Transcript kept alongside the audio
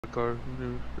car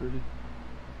when you're ready.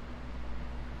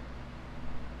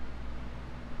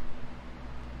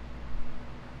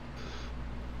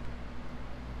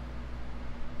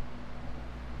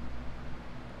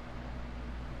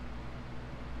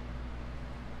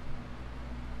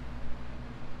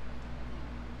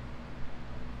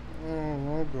 Oh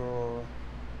my god.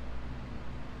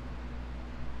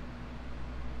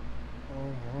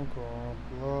 Oh my god.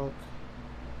 Block.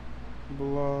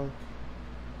 Block.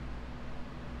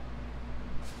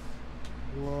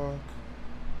 Block.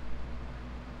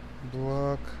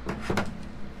 Block.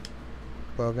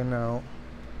 Bugging out.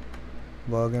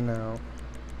 Bugging out.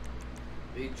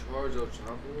 They charged up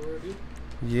Chopper already?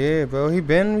 Yeah, bro. He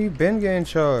been getting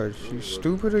charged. You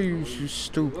stupid or you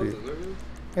stupid?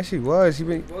 Yes, he was. He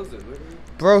been.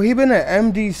 Bro, he been at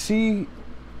MDC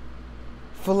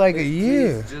for like a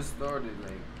year. His case just started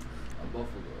like a month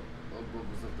ago,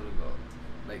 something ago.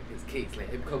 Like his case, like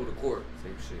him coming to court,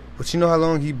 same shit. But you know how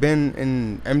long he been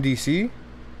in MDC?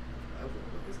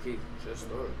 His case just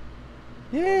started.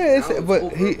 Yeah,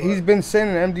 but he's been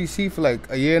sitting in MDC for like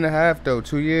a year and a half though,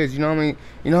 2 years. You know what I mean?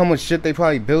 You know how much shit they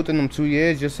probably built in them 2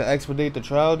 years just to expedite the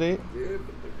trial date? Yeah,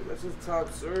 but nigga, that's just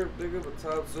top serve, nigga. But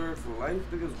top serve for life,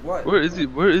 nigga's what? Where is he?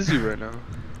 Where is he right now?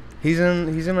 He's in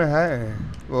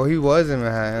Manhattan. Well, he was in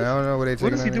Manhattan. I don't know where they taking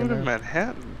him. What is he doing in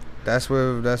Manhattan? That's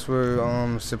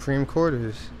where Supreme Court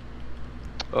is.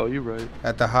 Oh, you're right.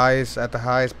 At the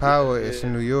highest power, it's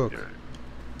in New York. Yeah.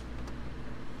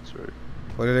 That's right.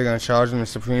 What are they gonna charge him in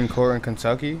Supreme Court in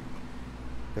Kentucky?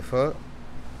 The fuck?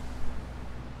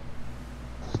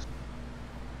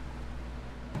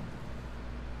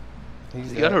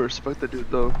 You gotta respect the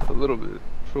dude though, a little bit,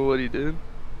 for what he did.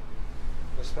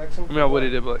 Respect him. I mean, not what he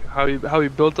did, but like how he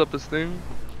built up his thing.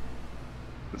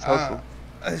 His hustle.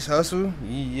 His hustle?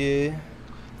 Yeah.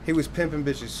 He was pimping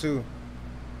bitches too.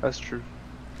 That's true.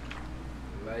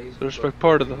 So respect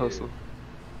part of the hustle.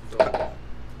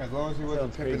 As long as he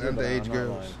wasn't pimping underage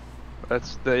girls.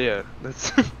 That's yeah.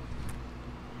 That's.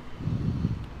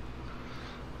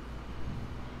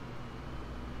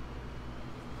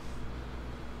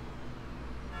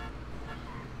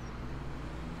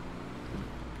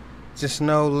 Just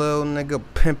know, little nigga,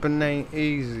 pimping ain't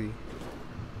easy.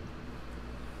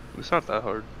 It's not that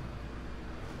hard.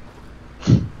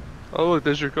 Oh look,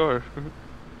 there's your car.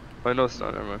 I know it's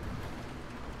not. Never mind.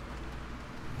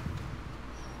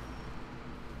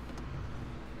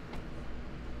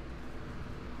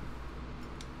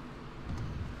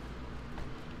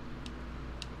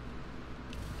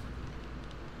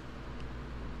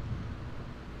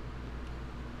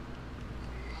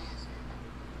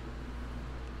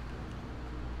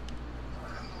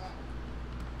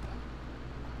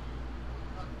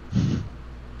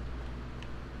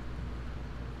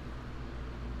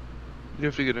 You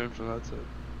have to get in from that side.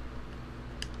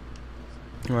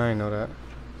 I ain't know that.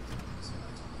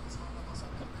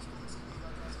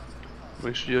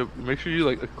 Make sure you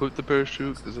like equip the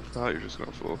parachute, because if not, you're just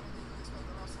gonna fall.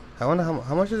 I wonder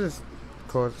how much does this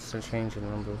cost to change the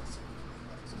number?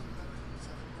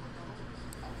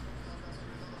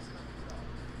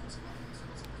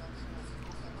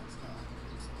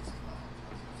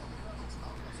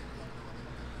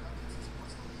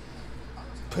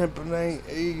 Pimping ain't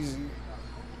easy.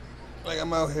 Like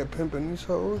I'm out here pimping these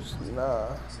hoes? Nah.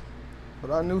 But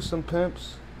I knew some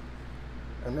pimps.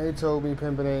 And they told me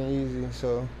pimping ain't easy,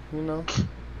 so, you know.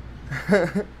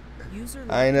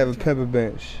 I ain't never pimp a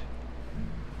bench.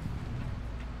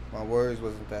 My words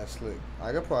wasn't that slick.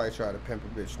 I could probably try to pimp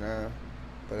a bitch now,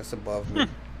 but it's above me.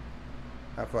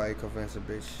 I probably convince a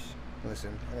bitch.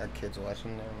 Listen, I got kids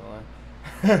watching,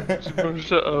 never mind.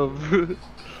 Shut up.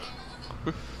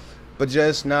 But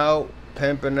just now,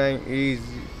 pimping ain't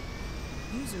easy.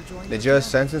 They just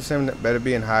sentenced him to better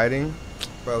be in hiding.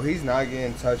 Bro, he's not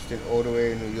getting touched in all the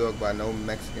way in New York by no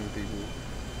Mexican people.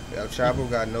 El Chapo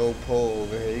got no pull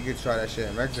over here. He could try that shit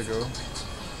in Mexico.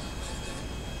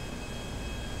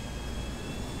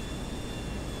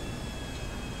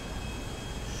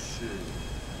 Shit.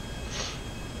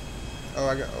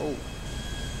 Oh,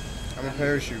 I'm a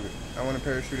parachute. I want to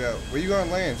parachute out. Where you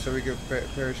gonna land so we can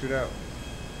parachute out?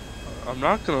 I'm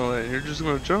not gonna land. You're just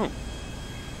gonna jump.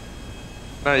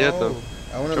 Not yet though.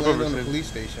 I want to land on the police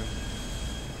station.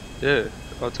 Yeah,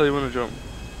 I'll tell you when to jump.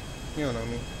 You don't know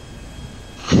me.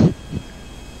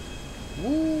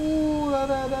 Woo, da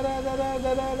da da da da da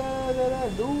da da da da da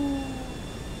do.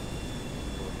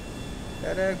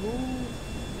 Da da go.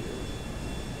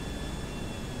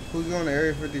 Who's going to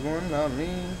Area 51? Not me.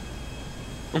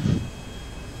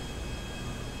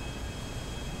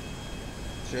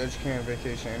 Judge can't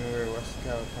vacation anywhere in West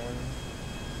California.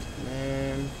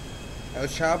 Man. El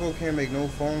Chapo can't make no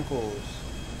phone calls.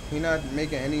 He not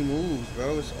making any moves,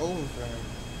 bro. It's over for him.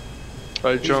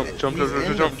 Alright, jump. He's in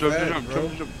the feds, bro.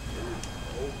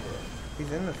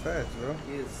 He's in the feds, bro.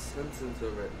 He is sentenced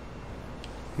already.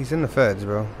 He's in the feds,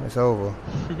 bro. It's over.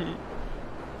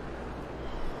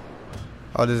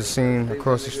 Oh, there's a scene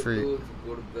across the street.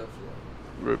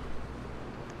 Rip.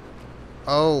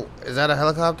 Oh, is that a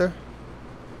helicopter?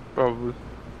 Probably.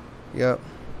 Yep.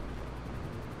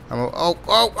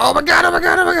 Oh my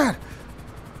god.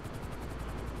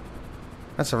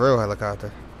 That's a real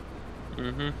helicopter.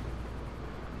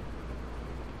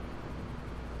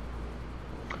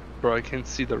 Bro, I can't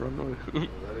see the runway. That nigga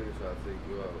try to take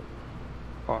you out.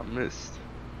 Oh, I missed.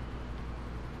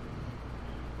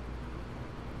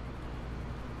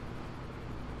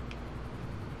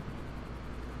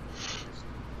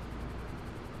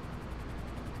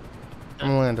 I'm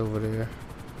gonna land over there.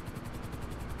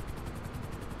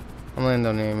 I'm gonna land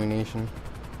on the ammunition.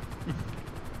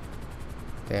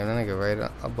 Damn, that nigga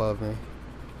right above me.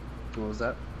 What was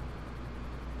that?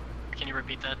 Can you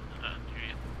repeat that?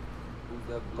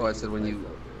 Oh, I said when you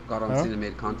got on scene and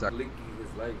made contact. Blinking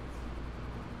his lights.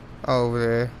 Oh, over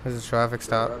there. There's a traffic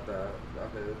stop. Got that.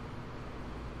 Got it.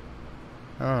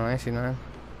 Oh, I see nothing.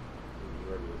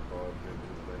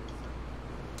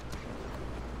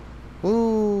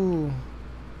 Woo!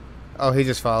 Oh, he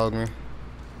just followed me.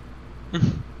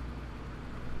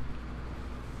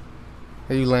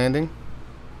 Are you landing?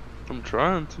 I'm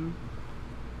trying to.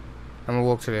 I'm gonna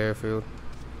walk to the airfield.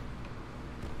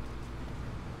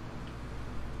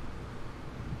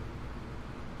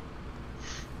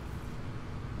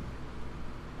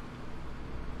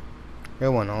 It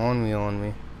went on me. Oh,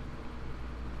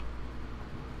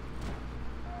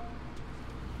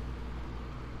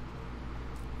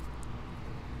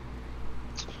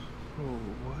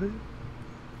 what?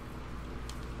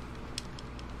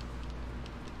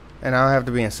 And I don't have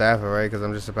to be in Safford, right? Because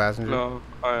I'm just a passenger? No,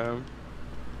 I am.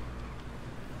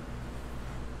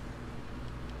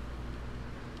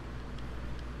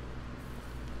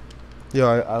 Yo,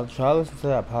 I'll try to listen to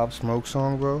that Pop Smoke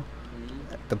song, bro.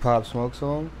 The Pop Smoke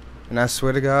song. And I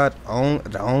swear to God,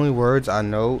 the only words I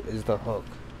know is the hook.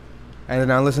 And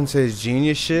then I listen to his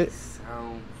Genius shit.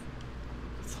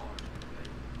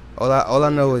 All I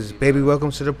know is, baby,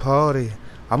 welcome to the party.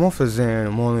 I'm on for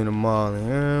Zan, Molly the Molly.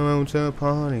 Yeah, welcome to the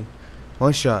party.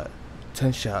 1 shot,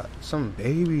 10 shot, some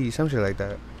shit like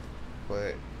that.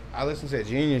 But I listened to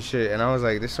Genius shit, and I was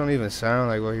like, this don't even sound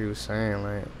like what he was saying.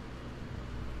 Like,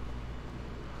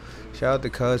 shout out to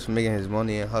Cuz for making his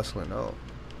money and hustling though.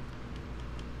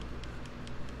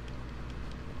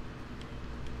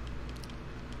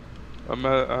 I'm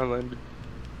at Island.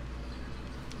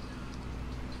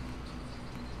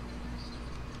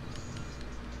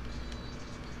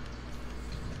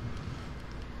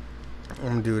 I'm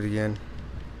gonna do it again.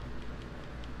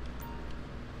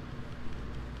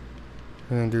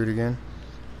 You gonna do it again?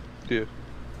 Yeah.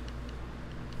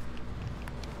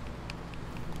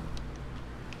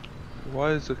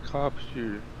 Why is the cop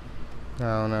here? I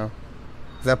don't know.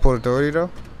 Is that Port Authority though?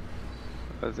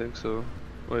 I think so.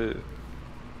 Wait.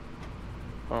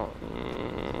 Oh,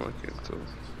 I can't tell.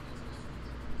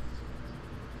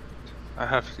 I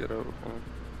have to get out of home.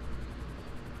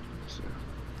 See.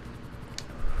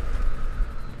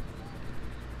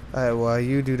 Alright, while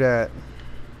you do that,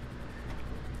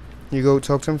 you go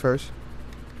talk to him first.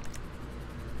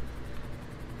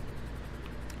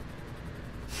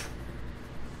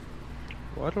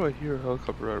 Why do I hear a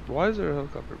helicopter ride? Why is there a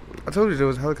helicopter? I told you there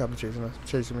was a helicopter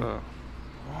chasing me.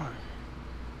 Why?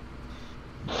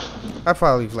 I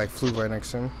probably like flew right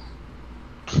next to him.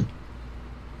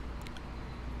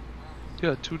 You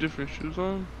got 2 different shoes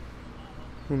on?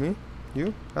 Who, me?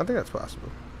 You? I think that's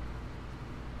possible.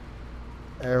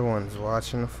 Everyone's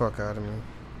watching the fuck out of me.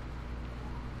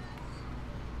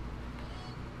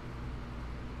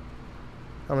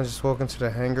 I'm gonna just walk into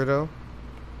the hangar though.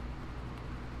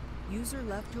 User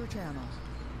left your channel.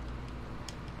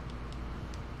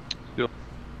 Yo.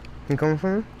 You coming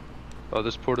from me? Oh,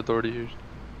 there's Port Authority here.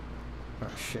 Oh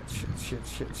shit.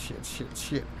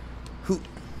 Who?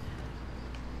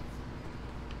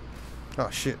 Oh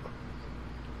shit.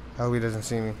 I hope he doesn't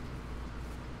see me.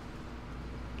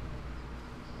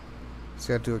 Just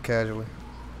gotta do it casually.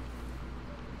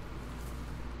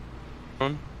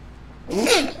 On?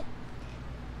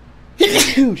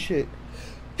 Oh shit.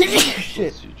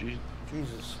 Shit.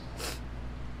 Jesus.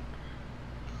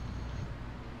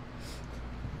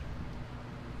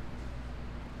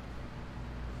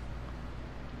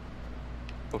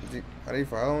 Are they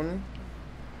following me?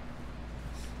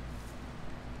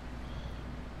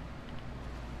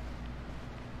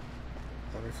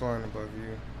 Over They're flying above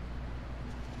you.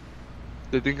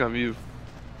 They think I'm you.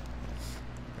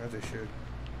 As they should.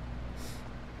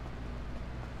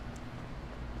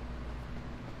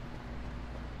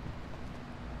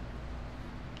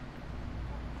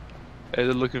 Hey,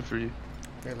 they're looking for you.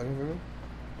 They're looking for me?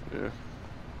 Yeah.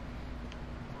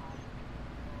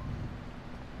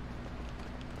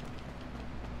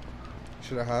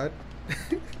 Should I hide?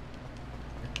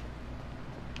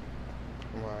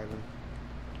 I'm hiding.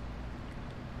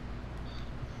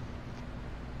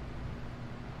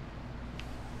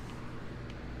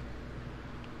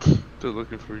 They're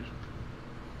looking for you.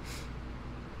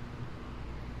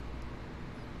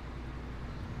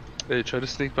 Hey, try to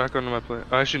sneak back onto my plane.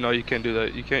 Actually, no, you can't do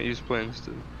that. You can't use planes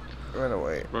to Run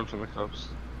away. run from the cops.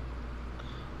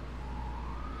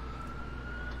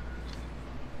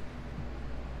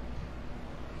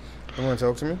 You want to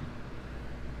talk to me?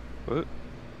 What?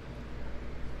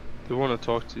 They want to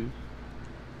talk to you.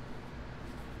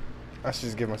 I should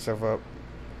just give myself up.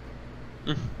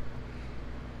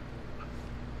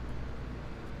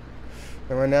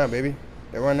 They run now, baby.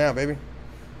 They run now, baby.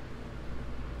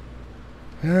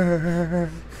 As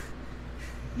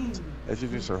you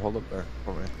do, sir, hold up there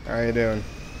for me. How you doing?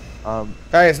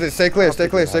 Hey, stay clear, stay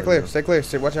clear, stay clear, stay clear.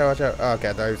 Watch out, watch out. Oh, okay,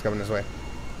 I thought he was coming this way.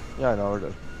 Yeah, I know, we're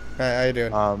good. Hey, how you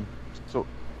doing? So,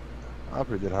 I'm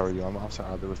pretty good. How are you? I'm Officer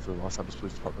Adler with the Los Angeles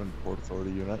Police Department Port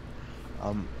Authority Unit.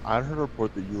 I heard a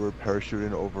report that you were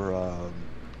parachuting over,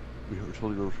 we were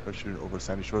told you were parachuting over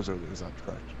Sandy Shores earlier. Is that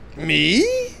correct? Me?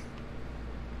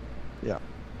 Yeah.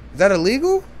 Is that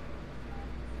illegal?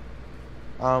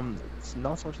 It's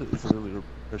not so much that it's illegal you're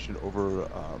parachuting over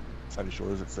Sandy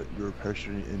Shores, it's that you're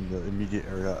parachuting in the immediate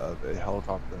area of a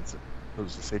helicopter and it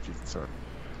was a safety concern.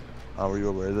 Were you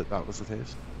aware that that was the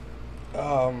case?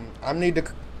 I'm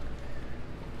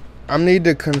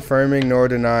neither confirming nor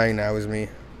denying that was me.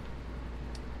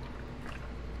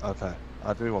 Okay.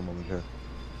 Give me one moment here.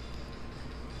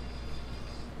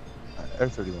 Air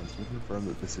 31, can you confirm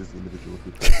that this is the individual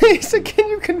who... He said, can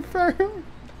you confirm?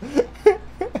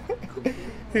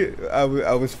 I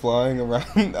was flying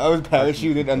around. I was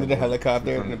parachuted under the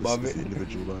helicopter and above this it. Is the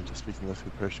individual I'm just speaking with who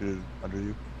parachuted under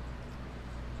you?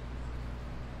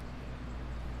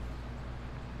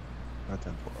 Not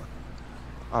 10-4.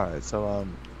 Alright, so,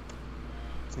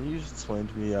 can you just explain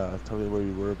to me, tell me where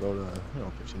you were about,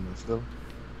 15 minutes ago?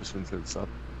 Just when you cleared this up.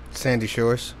 Sandy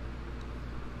Shores.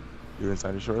 You were in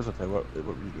Sandy Shores? Okay, what were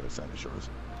you doing in Sandy Shores?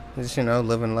 Just,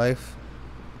 living life.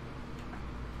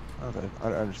 Okay, I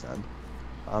understand.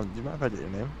 Do you mind if I get your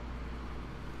name?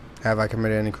 Have I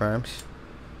committed any crimes?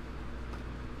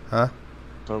 Huh?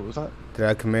 So what was that? Did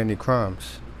I commit any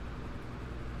crimes?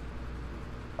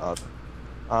 Okay.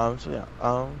 So yeah,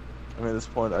 I mean, at this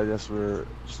point, I guess we're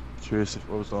just curious if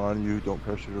what was going on. You don't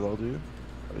parachute at all, do you?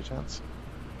 By any chance?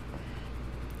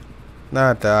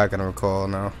 Not that I can recall,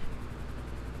 no.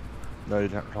 No, you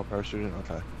didn't recall parachuting?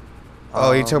 Okay.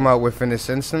 Oh, you talking about within this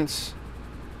instance?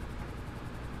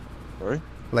 Sorry?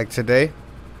 Like today?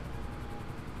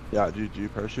 Yeah, do you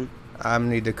parachute? I'm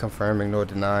neither confirming nor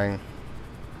denying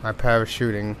my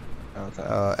parachuting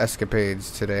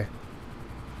escapades today.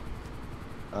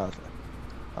 Okay.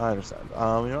 I understand. You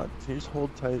know what? Can you just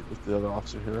hold tight with the other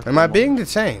officer here? Am I being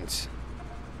detained?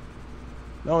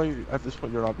 No, at this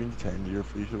point you're not being detained. You're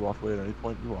free to walk away at any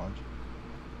point you want.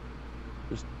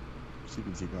 Just keep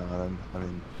on. I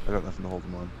mean, I got nothing to hold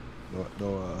him on.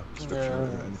 No restriction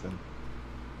or anything.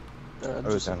 I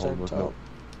really can't hold him with no.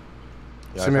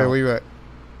 Yeah, Samir, where you at?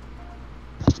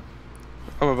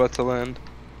 I'm about to land.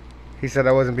 He said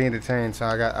I wasn't being detained, so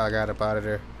I got up out of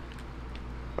there.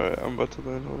 Alright, I'm about to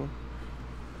land. Hold on.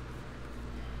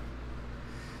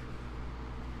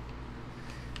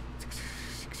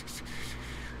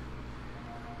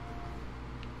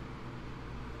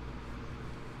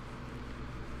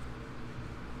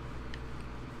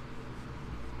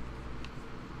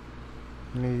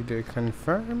 Neither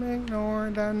confirming nor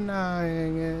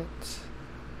denying it.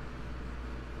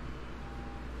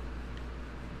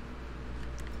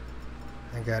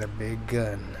 I got a big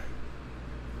gun.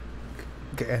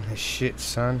 Getting his shit,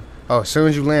 son. Oh, as soon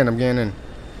as you land, I'm getting in.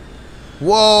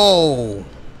 Whoa!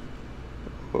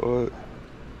 What?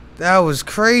 That was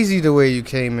crazy the way you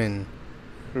came in.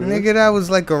 Nigga, that was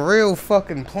like a real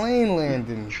fucking plane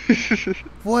landing.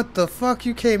 What the fuck?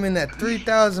 You came in at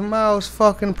 3,000 miles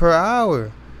fucking per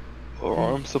hour. Oh,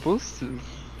 I'm supposed to.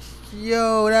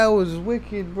 Yo, that was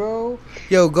wicked, bro.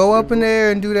 Yo, go up in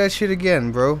there and do that shit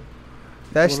again, bro.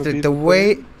 That's the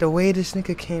way this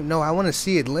nigga came. No, I want to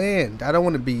see it land. I don't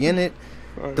want to be in it.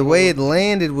 The way it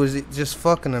landed was just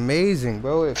fucking amazing,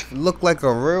 bro. It looked like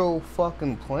a real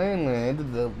fucking plane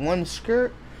landed. The one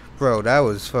skirt, Bro, that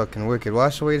was fucking wicked.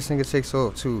 Watch the way this nigga takes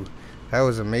off, too. That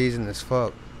was amazing as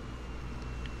fuck.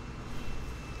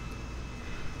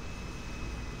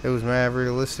 It was mad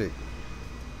realistic.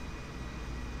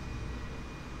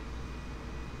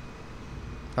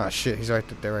 Oh shit, he's right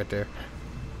there, right there.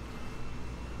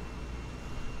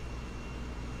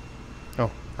 Oh,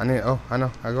 I know. I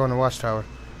go on the watchtower.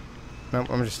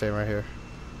 Nope, I'm just staying right here.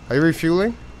 Are you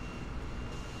refueling?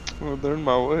 Well, they're in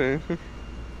my way.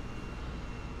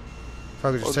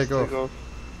 Fuck it, just take off.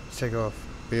 Just take off.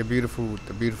 Be the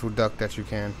beautiful duck that you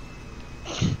can.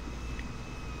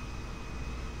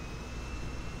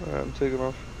 Alright, I'm taking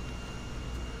off.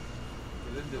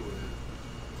 Get into it.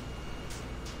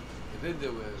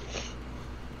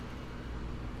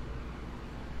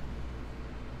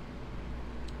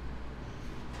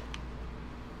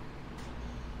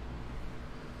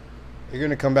 You're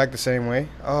gonna come back the same way?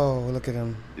 Oh, look at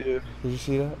him. Yeah. Did you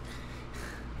see that?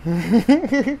 You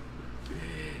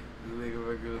make a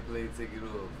regular plane take it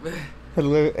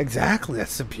off. Exactly,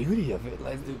 that's the beauty of it.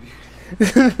 Like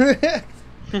That's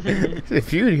the beauty. the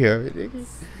beauty of it, nigga.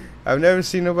 I've never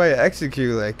seen nobody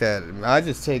execute like that. I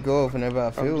just take off whenever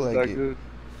I feel like it. Good.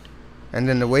 And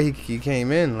then the way he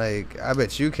came in, like, I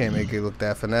bet you can't make it look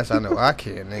that finesse. I know I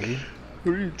can, nigga.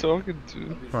 Who are you talking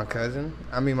to? My cousin.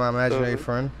 I mean my imaginary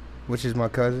friend, which is my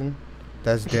cousin.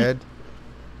 That's dead.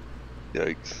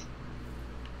 Yikes.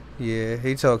 Yeah,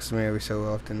 he talks to me every so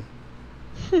often.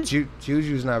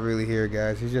 Juju's not really here,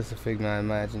 guys. He's just a figment of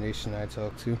imagination I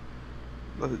talk to.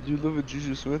 You live with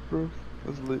Juju Smith, bro?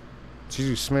 That's lit.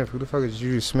 Juju Smith? Who the fuck is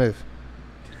Juju Smith?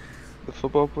 The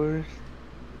football player?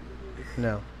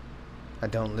 No. I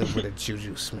don't live with a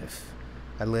Juju Smith.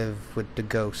 I live with the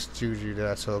ghost Juju that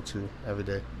I talk to every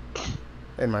day.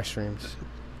 In my streams.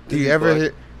 Do you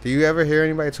ever hear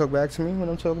anybody talk back to me when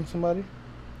I'm talking to somebody?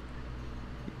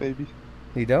 Maybe.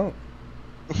 You don't?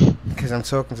 Because I'm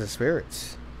talking to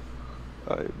spirits.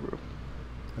 Alright, bro.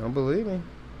 Don't believe me.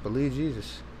 Believe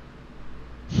Jesus.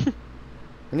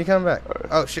 When you coming back? Right.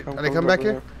 Oh shit, I'm are they coming back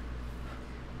here?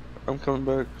 I'm coming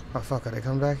back. Oh fuck, are they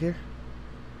coming back here?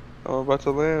 I'm about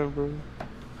to land, bro.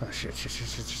 Oh shit, I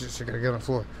gotta get on the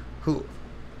floor. Who?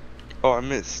 Oh, I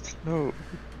missed. No.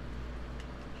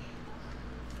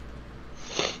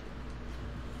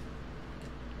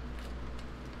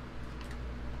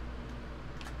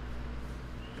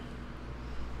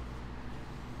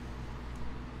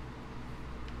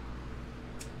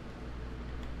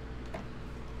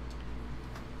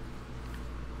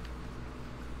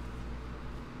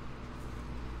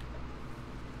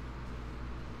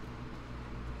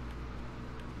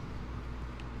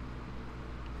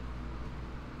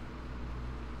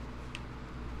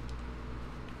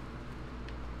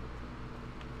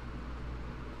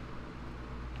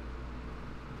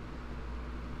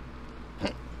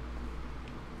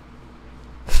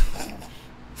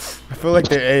 I feel like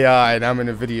they're AI and I'm in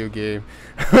a video game.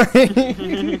 I hear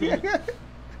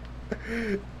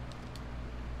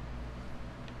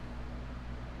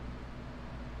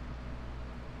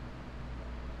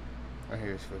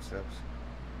his footsteps.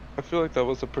 I feel like that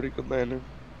was a pretty good landing.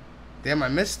 Damn, I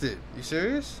missed it. You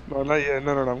serious? No, not yet.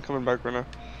 No, I'm coming back right now.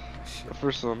 Shit. The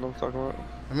first one I'm talking about.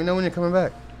 Let me know when you're coming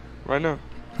back. Right now.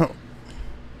 Oh.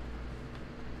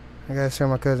 I gotta show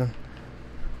my cousin.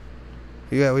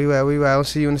 Where you at? Where you at? I don't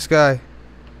see you in the sky.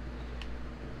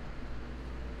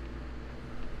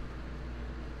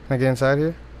 Can I get inside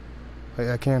here? Oh,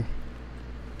 yeah, I can.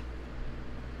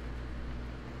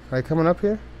 Are they coming up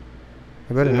here?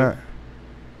 They better not.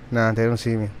 Nah, they don't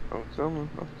see me. I'm coming.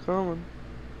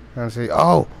 I don't see.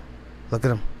 Oh! Look at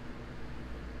them.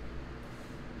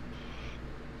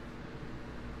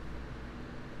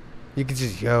 You could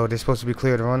just, yo, they're supposed to be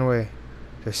clear the runway.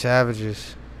 They're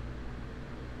savages.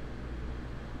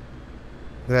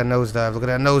 Look at that nosedive. Look at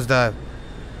that nosedive.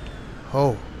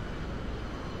 Oh.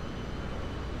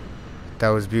 That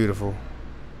was beautiful.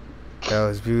 That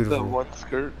was beautiful. That one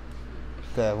skirt.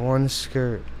 That one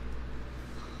skirt.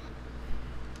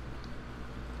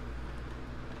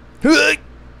 Look at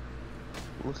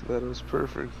that. It was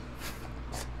perfect.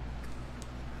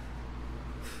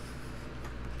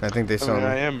 I think they saw me.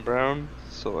 I am brown,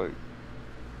 so like,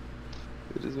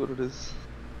 it is what it is.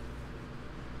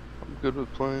 I'm good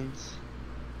with planes.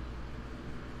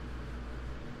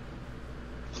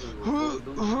 You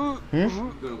gonna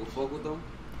go fuck with them?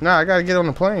 Nah, I gotta get on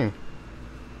the plane.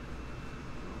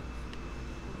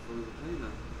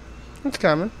 It's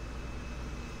coming.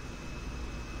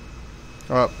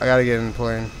 Oh, I gotta get in the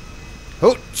plane.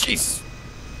 Oh, jeez.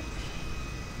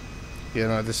 Get on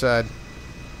the other side.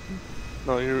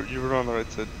 No, you were on the right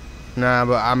side. Nah,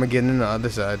 but I'm getting in the other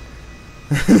side.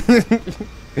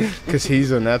 Because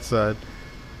he's on that side.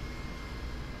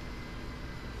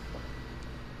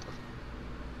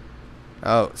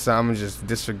 Oh, so I'm gonna just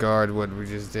disregard what we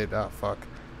just did. Oh, fuck.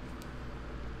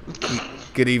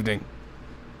 Good evening.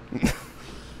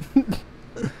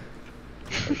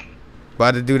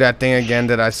 About to do that thing again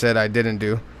that I said I didn't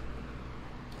do.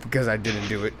 Because I didn't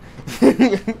do it.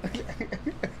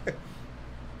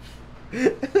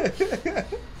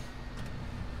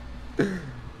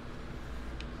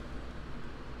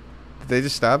 Did they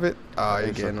just stop it? Oh,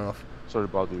 you're getting off. Sorry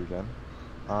to bother you again.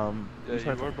 Yeah, just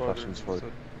you had a were couple questions for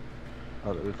bothering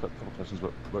there's a couple questions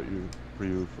about you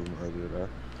from earlier there.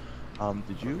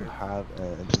 Did you have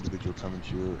an individual come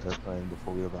into your airplane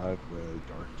before we arrived with a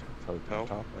dark colored tank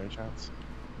top by any chance?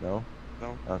 No?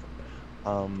 No. Okay.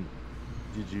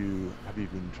 Have you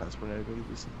been transporting anybody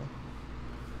recently?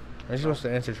 Are you supposed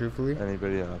to answer truthfully?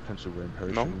 Anybody potentially wearing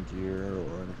parachuting gear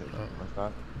or anything like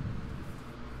that?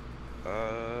 I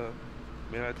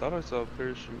mean, I thought I saw a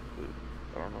parachute, but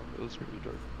I don't know. It was really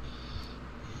dark.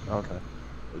 Okay.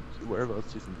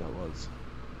 Whereabouts do you think that was?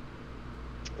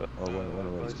 Or when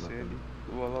it was? By Sandy.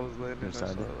 While I was landing, I saw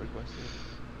it like by Sandy.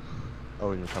 Oh,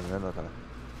 when you're coming in? Okay.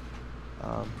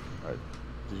 Alright.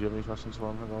 Did you have any questions for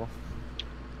him at all?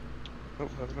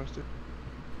 Nope, have a nice day.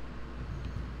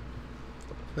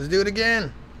 Let's do it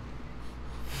again.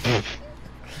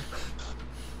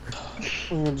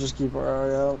 We're gonna just keep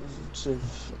our eye out, see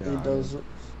if he does it.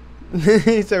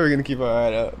 He said we're gonna keep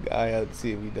our eye out to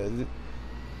see if he does it.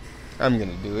 I'm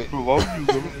gonna do it. Bro, why would you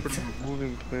go for the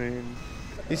moving plane?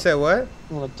 He said what?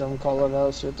 Let them call it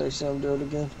out, see if they see him do it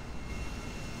again.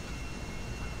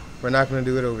 We're not gonna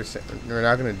do it over. We're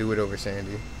not gonna do it over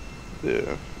Sandy.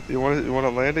 Yeah. You want to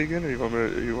land again, or you want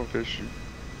to parachute?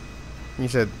 He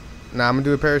said, "Nah, I'm gonna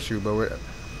do a parachute, but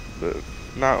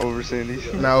not over Sandy."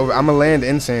 No, I'm gonna land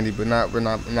in Sandy, but I'm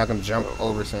not gonna jump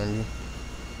over Sandy.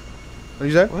 What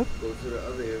you say? Go to the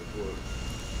other airport.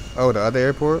 Oh, the other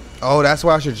airport? Oh, that's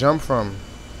where I should jump from.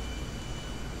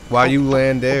 While you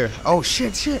land there. Oh,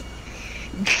 shit.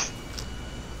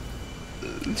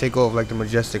 Take off like the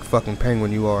majestic fucking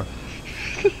penguin you are.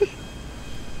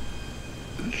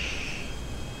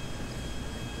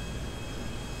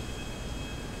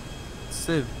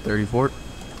 Civ 34.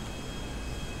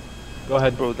 Go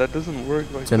ahead. Bro, that doesn't work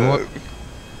like 10 that. what?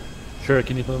 Sure,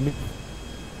 can you film me?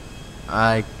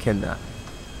 I cannot.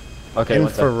 Okay,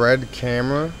 Infrared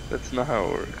camera? That's not how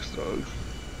it works, dog.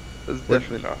 That's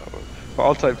definitely not how it works. But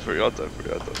I'll type for you. User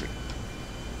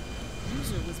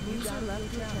was moved out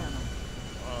of your channel.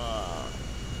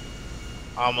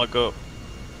 I'm gonna go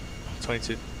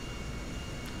 22.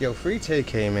 Yo, free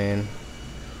TK, man.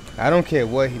 I don't care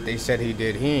what they said he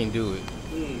did. He ain't do it.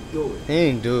 He ain't do it. He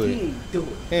ain't do it. He ain't do it.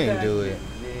 He ain't do it.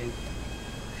 Man.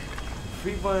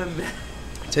 Free Brian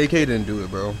TK didn't do it,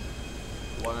 bro.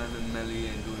 Warren and Melly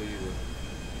ain't do it either.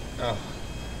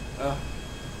 Oh.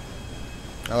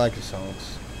 I like his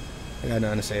songs. I got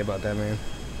nothing to say about that, man.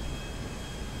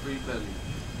 Free Melly.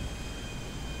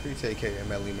 Free TK and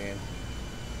Melly, man.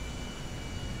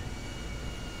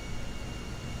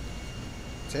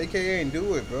 TK ain't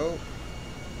do it, bro.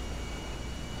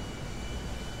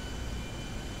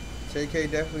 TK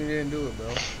definitely didn't do it,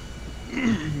 bro.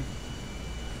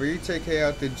 Free TK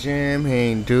out the gym, he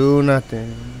ain't do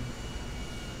nothing.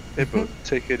 Hey, bro,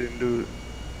 TK didn't do it.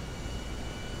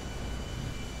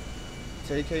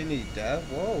 TK need death?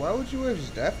 Whoa, why would you wish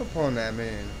death upon that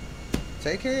man?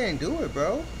 TK ain't do it,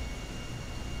 bro.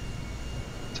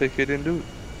 TK didn't do it.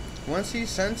 Once he's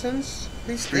sentenced,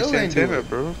 he Free still ain't do Santana, it.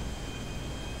 bro.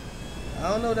 I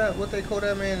don't know that what they call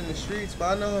that man in the streets,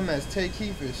 but I know him as Tay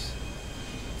Keefus.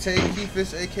 Tay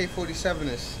Keefus,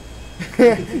 AK-47ist.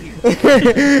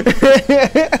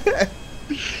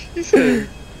 He said,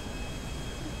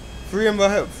 free him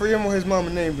or his mama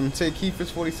named him Tay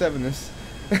Keefus 47ist.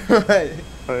 Right.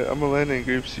 Alright, I'm gonna land in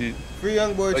Grapeseed. Free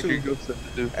young boy like too. your girl said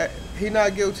to do. He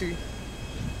not guilty.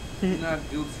 He not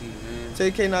guilty, man.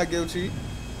 TK not guilty.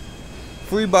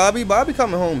 Free Bobby. Bobby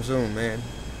coming home soon, man.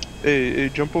 Hey,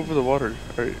 jump over the water.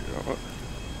 Alright.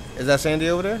 Is that Sandy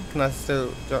over there? Can I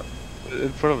still jump? In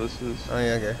front of us is. Oh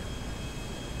yeah, okay.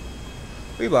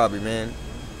 Free Bobby, man.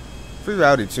 Free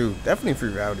Rowdy too. Definitely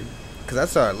free Rowdy. Cause I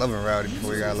started loving Rowdy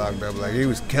before he got locked up. Like he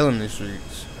was killing the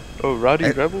streets. Oh, Rowdy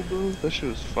Rebel, bro? That shit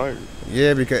was fire.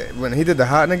 Yeah, because when he did the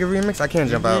Hot Nigga remix, I can't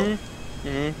jump out.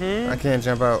 Mm-hmm. I can't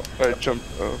jump out. Alright, jump.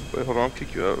 Wait, hold on. I'll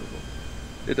kick you out.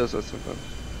 It does that sometimes.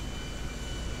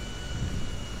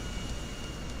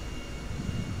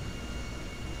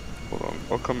 Hold on.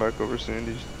 I'll come back over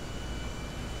Sandy's.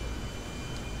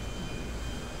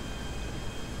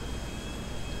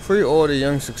 Free all the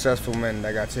young successful men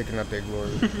that got taken up their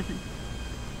glory.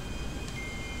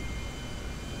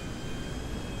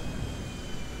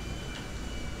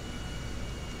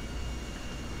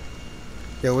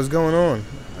 Yo, what's going on?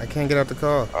 I can't get out the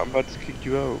car. I'm about to kick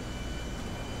you out.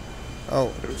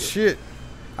 Oh, shit.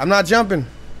 I'm not jumping.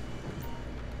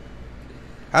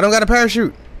 I don't got a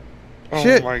parachute. Oh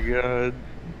Shit. my god.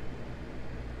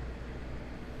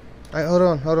 Hey, hold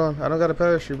on. I don't got a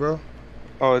parachute, bro.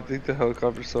 Oh, I think the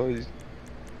helicopter saw you.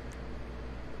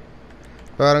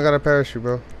 Bro, I don't got a parachute,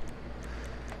 bro.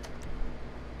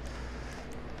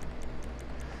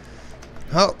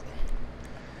 Oh.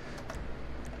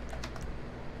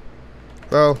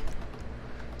 Bro.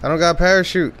 I don't got a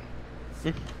parachute.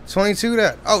 22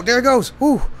 that. Oh, there it goes.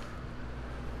 Woo.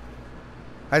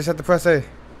 I just had to press A.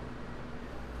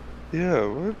 Yeah,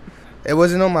 what? It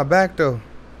wasn't on my back, though.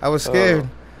 I was scared.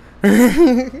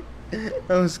 I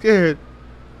was scared.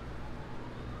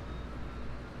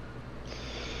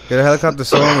 Yeah, the helicopter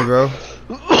saw me, bro.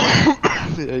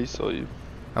 Yeah, he saw you.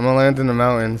 I'm gonna land in the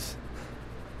mountains.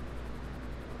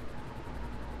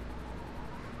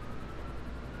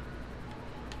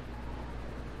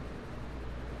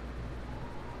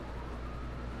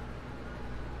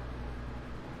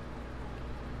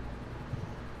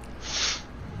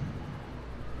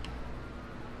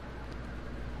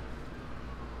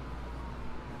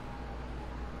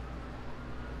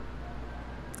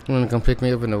 You wanna come pick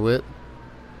me up in the whip?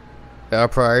 Our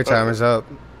priority time is up.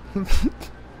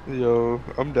 Yo,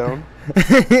 I'm down.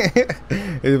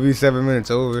 It'll be 7 minutes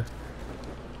over.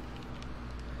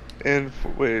 And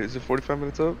wait, is it 45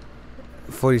 minutes up?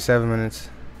 47 minutes.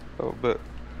 Oh, but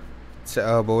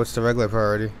So, but what's the regular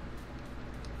priority?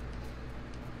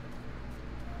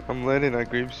 I'm landing at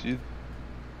Grapeseed.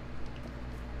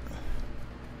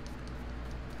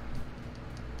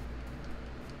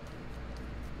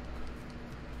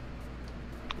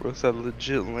 Bro, it's that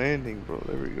legit landing, bro.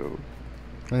 There we go.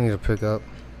 I need to pick up.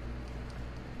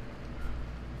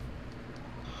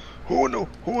 Oh no!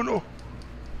 Oh no!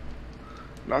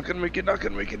 Not gonna make it, not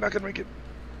gonna make it, not gonna make it.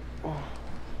 Oh,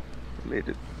 I made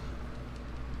it.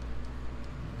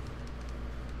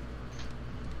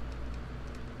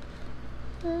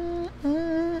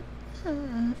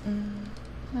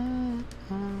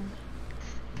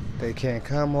 They can't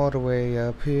come all the way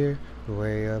up here,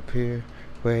 way up here,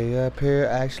 way up here.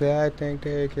 Actually, I think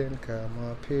they can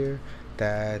come up here.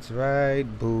 That's right,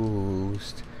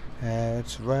 boost.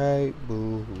 That's right,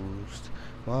 boost.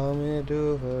 Want me to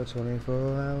do it for 24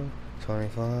 hours,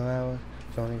 24 hours,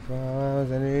 24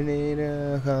 hours, and you need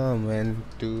to come and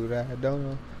do that.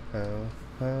 Don't know.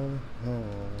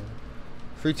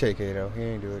 Free TK though, he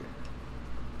ain't do it.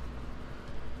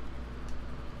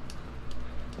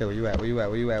 Hey, where you at? Where you at?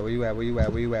 Where you at? Where you at? Where you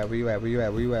at? Where you at? Where you at? Where you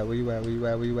at? Where you at? Where you at? Where you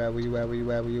at? Where you at? Where you at? Where you at? Where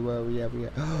you at? Where you at? Where you at? Where you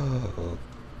at?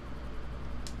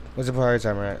 What's the priority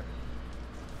timer at?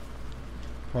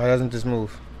 Why doesn't this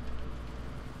move?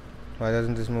 Why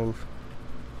doesn't this move?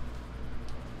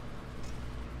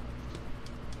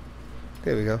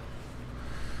 There we go.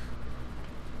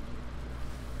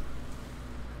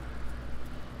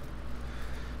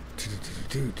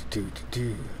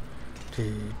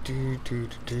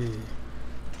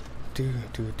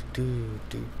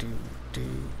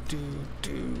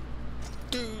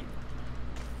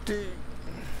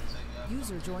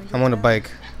 I'm on a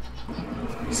bike.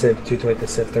 Civ 220 to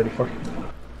Civ 34.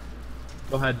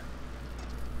 Go ahead.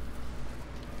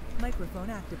 Microphone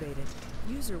activated.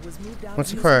 User was moved out.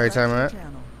 What's the priority timer at?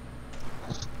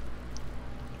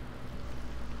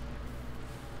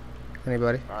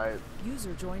 Anybody? Alright.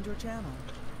 User joined your channel.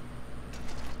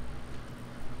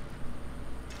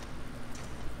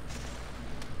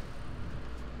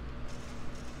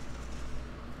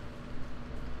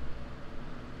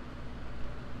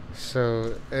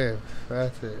 So if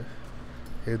that's it,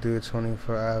 he'll do a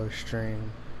 24-hour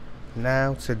stream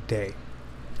now today.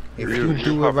 If you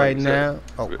do it right now,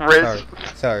 oh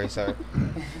sorry. So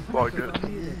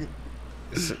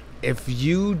if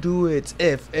you do it,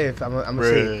 if I'm gonna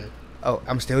say, oh,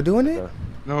 I'm still doing it.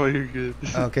 No, you're good.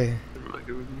 Okay.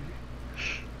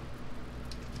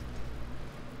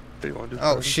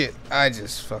 Oh shit! I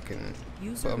just fucking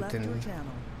bumped in.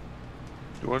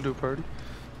 You want to do a party?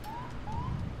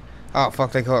 Oh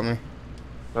fuck! They caught me.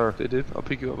 Or they did. I'll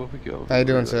pick you up. I'll pick you up. How you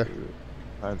doing, sir?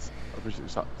 Thanks. I appreciate you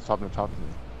stopping to talk to me.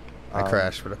 I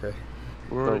crashed, but okay.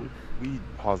 So we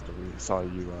positively saw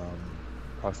you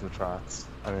crossing the tracks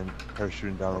and then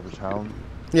parachuting down over town.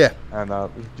 Yeah. And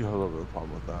we do have a little bit of a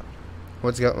problem with that.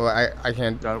 What's going? Well, I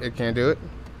can't. It can't do it.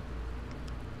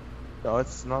 No,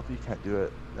 it's not that you can't do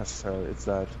it necessarily. It's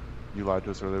that you lied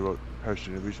to us earlier about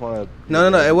parachuting. We just want to. No.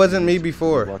 It wasn't me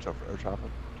before. Watch out for air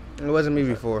traffic. It wasn't me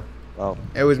before. Well,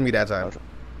 it was me that time.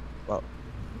 Well,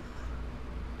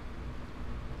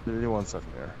 give me 1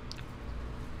 second here.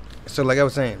 So like I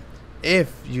was saying,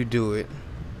 if you do it,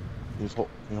 Can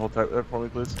you hold tight there for me,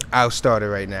 please? I'll start it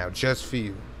right now, just for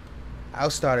you.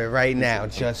 I'll start it right now,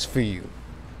 just for you.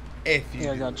 If you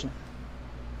Yeah, I got you.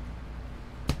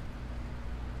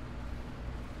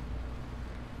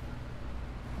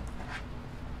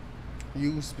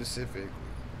 You specifically.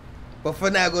 But for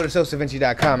now, go to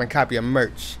SoSaVinci.com and copy a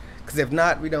merch. Because if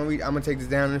not, we don't reach. I'm going to take this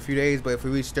down in a few days. But if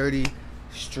we reach 30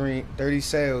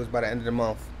 sales by the end of the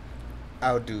month,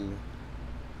 I'll do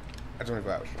a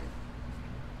 24-hour stream.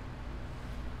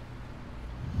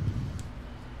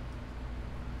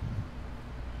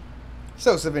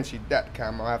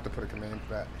 SoSaVinci.com. I'll have to put a command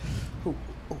for that. Ooh,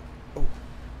 ooh, ooh.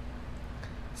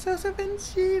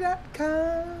 SoSaVinci.com.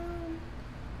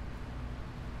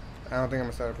 I don't think I'm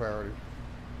gonna start a priority.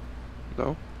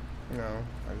 No? No,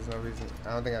 there's no reason.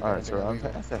 I don't think I do Alright, anything sir, I'm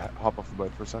illegal. gonna have to hop off the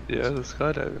bike for a second. Yeah, the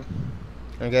skydiving.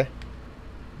 Okay.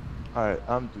 Alright,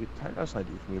 can you guys ID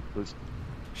for me, please?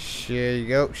 Here you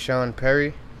go, Sean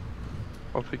Perry.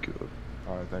 I'll pick you up.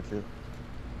 Alright, thank you.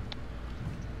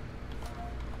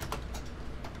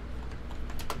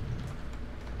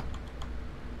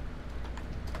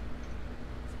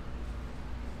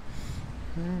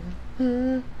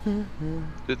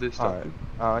 Did they stop you?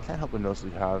 I can't help but notice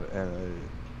you have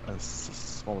a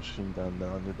small machine gun there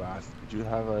on your back. Do you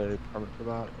have a permit for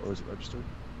that, or is it registered?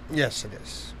 Yes, it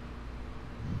is.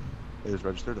 It is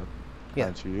registered? Yeah.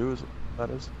 And to you, that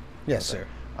is? Yes, okay.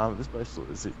 sir. This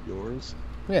bicycle, is it yours?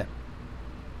 Yeah.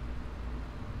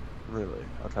 Really?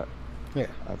 Okay. Yeah.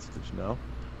 That's good to know.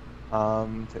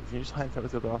 Can you just handcuff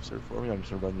the other officer for me? I'm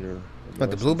just gonna run your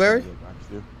What, the blueberry? Back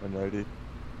to you when you're ready.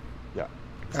 Yeah.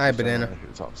 Alright, banana.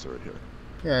 This officer right here.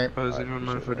 Alright. Does anyone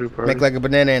mind if I do party? Make like a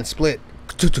banana and split.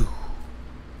 Tutu.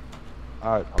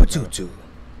 Alright. Patutu.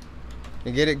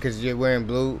 You get it? Because you're wearing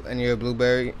blue and you're a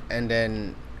blueberry and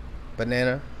then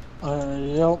banana.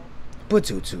 Yep.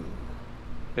 Patutu.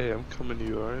 Hey, I'm coming to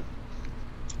you, alright?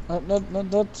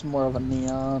 That's more of a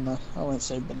neon. I wouldn't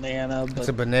say banana, but It's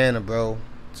a banana, bro.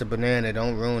 It's a banana.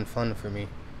 Don't ruin fun for me.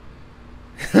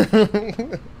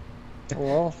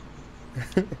 well,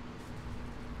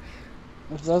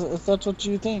 if that's what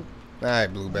you think,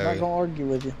 Alright, blueberry. I'm not gonna argue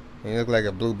with you. You look like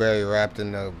a blueberry wrapped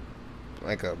in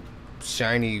like a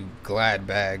shiny Glad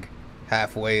bag,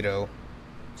 halfway though.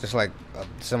 Just like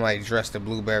somebody dressed a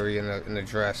blueberry in a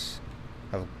dress,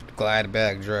 a Glad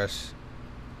bag dress.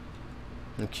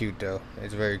 And cute though.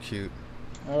 It's very cute.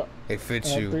 It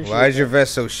fits you. Why is your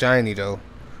vest so shiny though?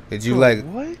 Did you like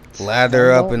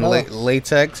lather up in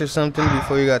latex or something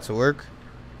before you got to work?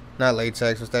 Not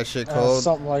latex. What's that shit called?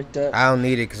 Something like that. I don't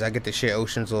need it because I get the shit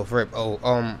Ocean's off rip.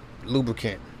 Oh,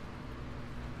 lubricant.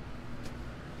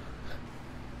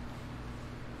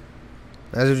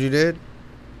 That's what you did?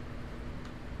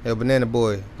 Yo, Banana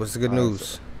Boy, what's the good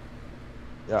news?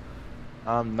 Yeah.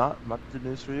 Not good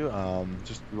news for you.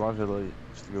 Just we wanted to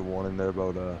just give a warning there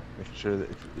about making sure that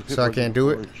if So I can't do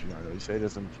it? You say it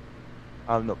doesn't.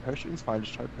 No, parachuting's fine.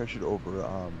 Just try to parachute over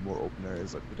more open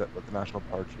areas like the national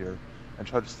park here, and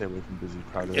try to stay away from busy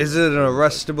crowded. Is it an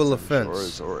arrestable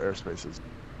offense? Or airspaces?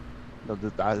 No,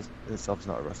 that is, in itself is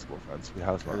not an arrestable offense. We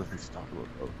have some other things to talk about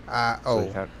though. So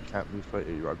you can't leave for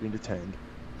you are being detained.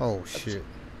 Oh shit.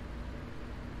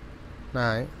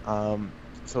 Alright.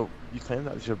 So you claim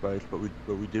that was your bike, but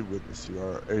we did witness you,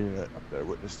 our area up there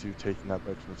witnessed you taking that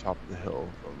bike from the top of the hill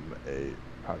from a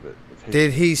private location.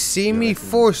 Did he see me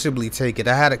forcibly take it?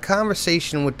 I had a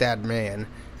conversation with that man,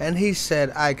 and he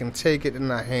said I can take it,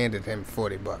 and I handed him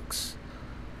 $40.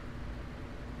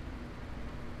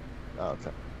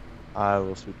 Okay. I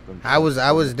will speak to them. I was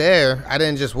there. I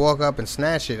didn't just walk up and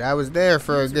snatch it. I was there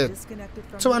for a good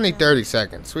 20-30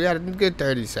 seconds. We had a good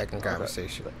 30-second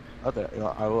conversation. Okay,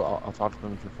 I'll talk to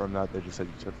them and confirm that. They just said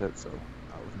you took it, so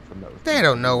I will confirm that with them. They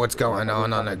don't know what's going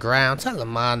on the ground. Tell them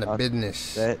mind the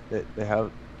business. They have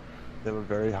a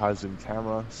very high zoom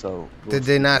camera, so. Did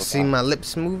they not see my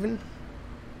lips moving?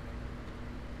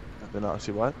 Did they not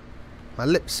see what? My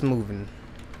lips moving.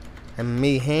 And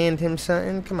me hand him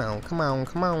something? Come on.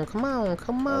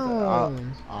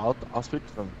 I'll speak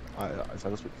to them. I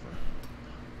said I'll speak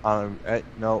to them.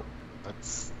 No,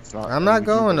 it's not. I'm not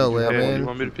going nowhere, man. You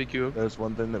want me to pick you up? There's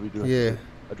one thing that we do have to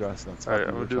address, and that's alright.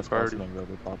 I'm gonna do a party on the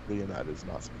property, and that is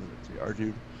not something that to be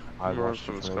argued. I watched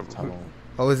you from the tunnel.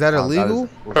 Oh, is that illegal?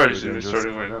 Party's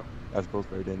starting right now. That's both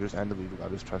very dangerous and illegal.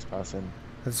 That is trespassing.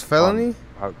 It's felony?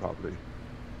 Private property.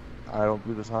 I don't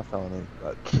believe it's not felony,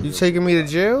 but. You taking me to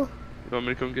jail? You want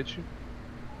me to come get you?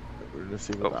 We're gonna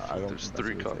see what I don't. There's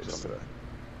 3 cops on there.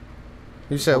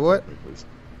 You said what? Please.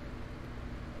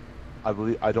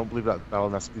 I don't believe that will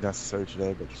be necessary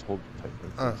today, but just hold tight.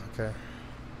 Oh, okay.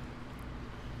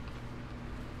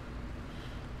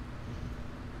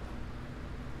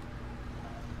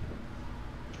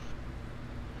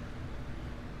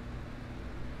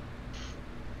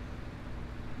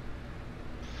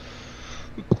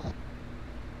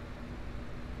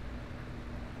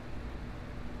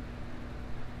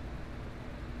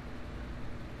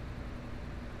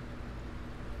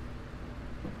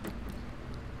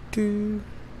 do,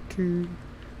 do,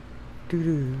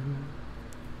 do,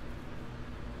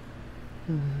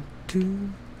 do, do,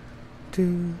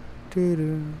 do,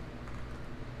 do.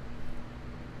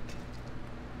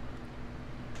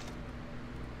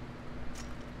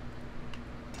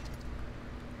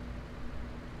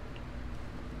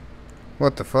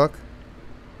 What the fuck?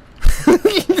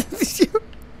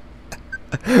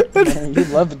 Man, you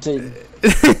levitated.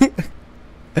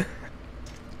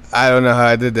 I don't know how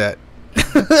I did that.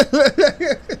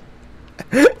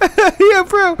 Yeah,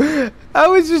 bro. I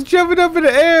was just jumping up in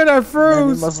the air and I froze.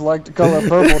 Man, you must like the color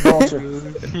purple, don't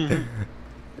you?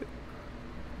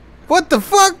 What the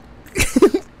fuck?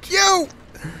 Yo!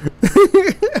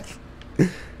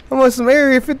 I'm on some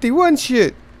Area 51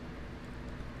 shit.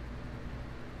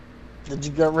 Did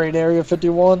you get raid Area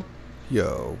 51?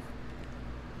 Yo.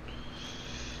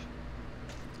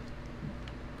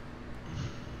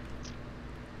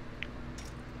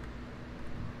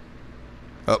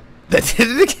 Oh, that did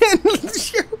it again.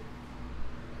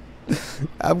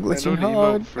 I'm glitching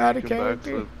hard. Out of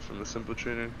character. From the simple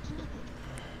training.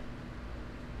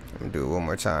 I'm gonna do it one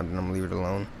more time, then I'm gonna leave it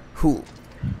alone. Who?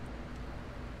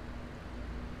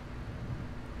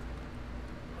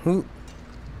 Who?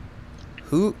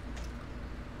 Who?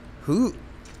 Who?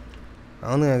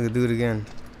 I don't think I could do it again.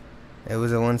 It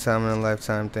was a one-time in a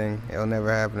lifetime thing. It'll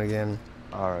never happen again.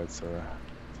 Alright, sir.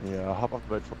 Yeah, hop off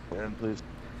the bed for Aaron, please.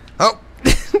 Oh!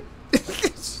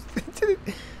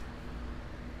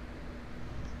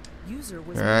 User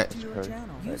was Alright. moved to your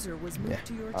channel. User was moved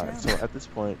to your channel. Alright, so at this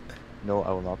point, no,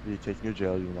 I will not be taking you to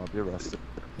jail. You will not be arrested.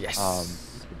 Yes.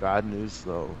 The bad news,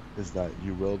 though, is that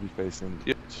you will be facing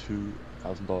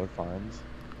 $2,000 fines.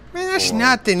 Man, that's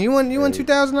nothing. You want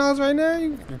 $2,000 right now?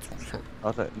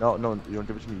 Okay, no, you don't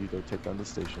give it to me. You go take down the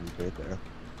station. You pay it there.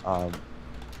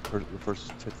 The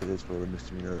first ticket is for a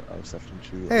misdemeanor of Section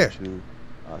 202,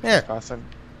 trespassing.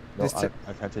 No, I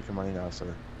can't take your money now,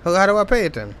 sir. How do I pay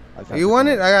it then? You want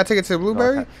it? I gotta take it to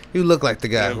Blueberry? No, you look like the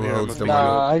guy who holds the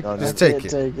money. Just take it.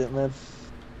 Take it, man.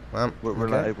 We're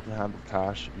not able to handle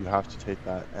cash. You have to take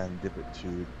that and give it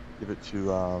to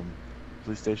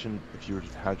police station. If you were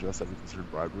to hand us, that would be considered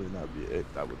bribery, and that would be it.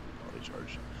 That would be the only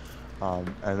charge.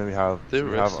 And then we have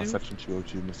a Section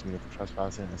 202 misdemeanor for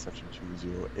trespassing and Section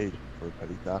 208 for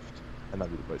petty theft, and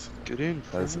that'd be the bicycle. Get in.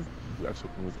 You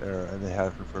actually opened with error, and they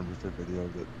have confirmed with their video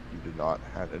that you did not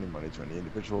hand any money to any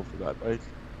individual for that bike,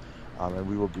 and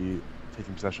we will be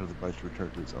taking possession of the bike to return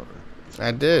it to its owner.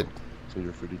 I did. So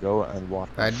you're free to go and walk.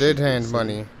 I did hand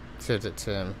money to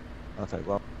him. Okay,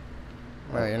 well.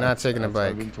 Well, you're not taking a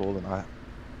bike. I'm being told, and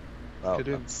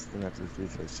that's the next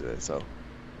case today. So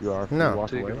you are free to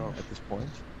walk away at this point.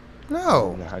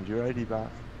 No. I'm gonna hand your ID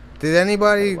back. Did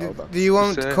anybody? Do you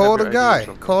want to call the guy?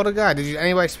 Call the guy. Did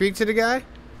anybody speak to the guy?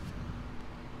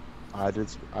 I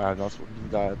did. I have not spoken to the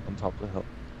guy on top of the hill.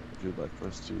 If you'd like for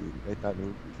us to make that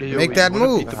move, make that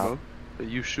move.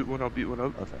 You shoot one, I'll beat one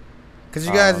up. Okay. Cause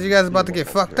you guys about to get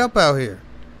fucked up out here.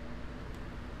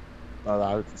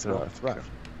 I would consider that a threat.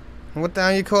 What the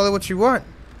hell you call it? What you want?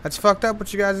 That's fucked up.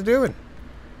 What you guys are doing?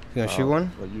 You gonna shoot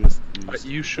one? Well,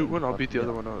 you shoot one, I'll beat the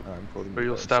other one up. Or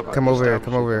you'll stab. Come over here.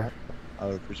 Come over here. I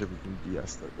would appreciate if we can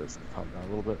de-escalate this and calm down a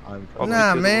little bit.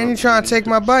 Nah, man, you trying to take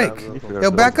my bike?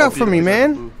 Yo, back up for me,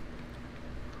 man.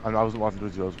 I wasn't walking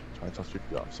towards you. I was trying to speak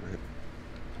to the officer here.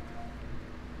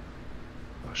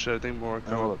 Oh shit, I think more.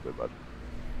 Hold up, bud.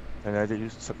 Can I get you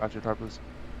to sit back to your car, please?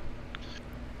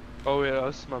 Oh yeah,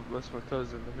 that's my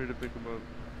cousin. I'm here to pick him up.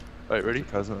 Alright, ready?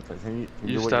 Cousin, okay. Can you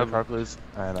wait your car, please?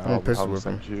 And I'll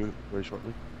send you very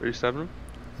shortly. Are you stabbing him?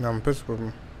 No, I'm pistol whipping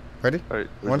him. Ready? Alright.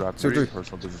 1, 2, 3.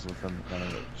 Personal business with him.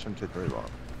 Shouldn't take very long.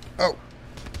 Oh.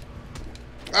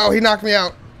 Oh, he knocked me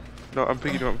out. No, I'm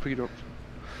picking him up. I'm picking him up.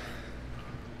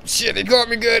 Shit, he got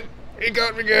me good. He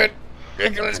got me good.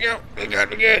 Okay, let's go. He got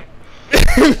me good.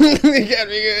 He got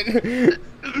me good.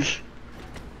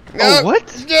 No, oh,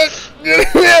 what?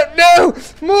 No!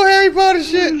 More Harry Potter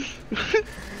shit!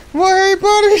 More Harry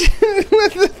Potter shit!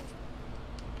 What the?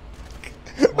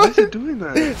 Why is it doing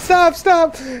that?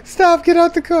 Stop! Get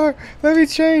out the car! Let me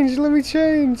change!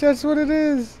 That's what it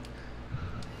is.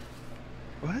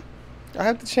 What? I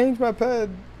have to change my pad.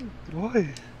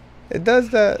 Why? It does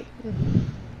that.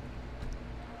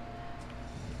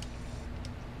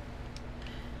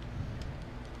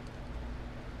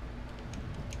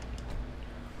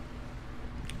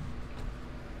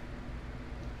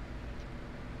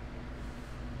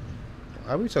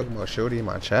 Why are we talking about Shorty in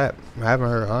my chat? I haven't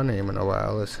heard her name in a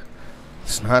while. Let's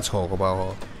not talk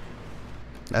about her.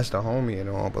 That's the homie and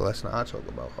all, but let's not talk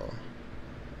about her. Are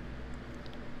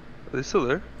they still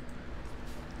there?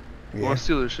 Yeah. I want to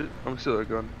steal their shit. I'm gonna steal their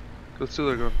gun. Go steal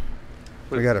their gun.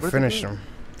 We gotta finish them.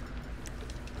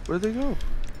 Where'd they go?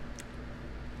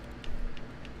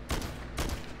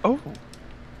 Oh.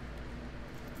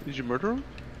 Did you murder him?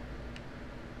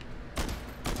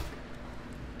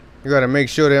 You gotta make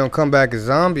sure they don't come back as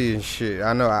zombie and shit.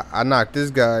 I know I knocked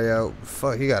this guy out.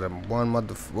 Fuck, he got a one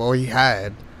well, he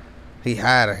had a hit. He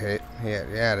had a hit.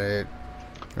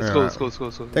 Let's go, let's go, let's go,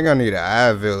 let's go. I think I need an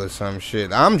Advil or some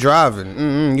shit. I'm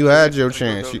driving. You had your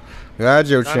chance. You had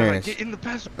your chance. Get in the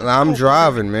passenger. I'm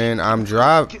driving, man. I'm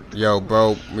driving. Yo,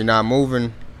 bro, we not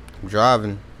moving. I'm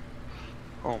driving.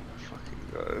 Oh my fucking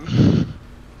god.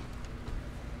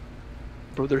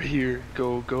 Bro, they're here.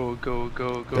 Go, go, go,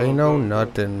 go, go. They know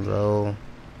nothing, bro.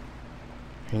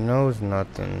 He knows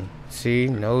nothing. See,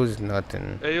 knows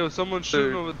nothing. Hey, yo, someone's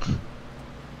shooting over.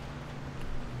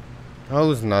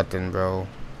 Knows nothing, bro.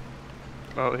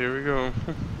 Oh, here we go.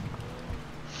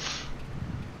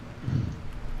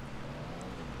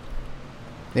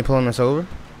 They pulling us over?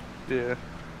 Yeah.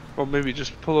 Well, maybe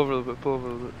just pull over a little bit. Pull over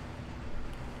a little bit.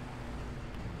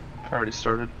 Already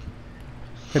started.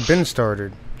 It been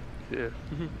started. Yeah.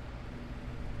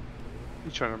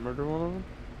 You trying to murder one of them?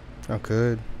 I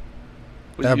could.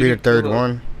 Well, That'll be the third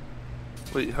one.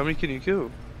 Wait, how many can you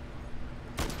kill?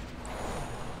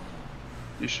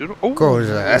 You shoot him? Oh, go his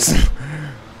ass.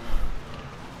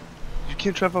 You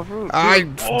can't drive off road. I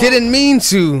didn't mean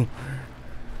to.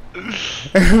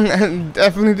 I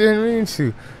definitely didn't mean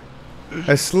to.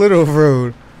 I slid off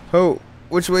road. Oh,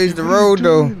 which way's the road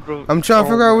though? I'm trying to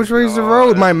figure out which way's the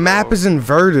road. My map is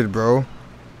inverted, bro.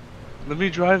 Let me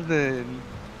drive then.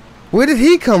 Where did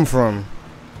he come from?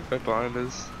 Right behind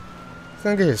us. He's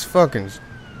gonna get his fucking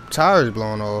tires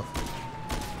blown off.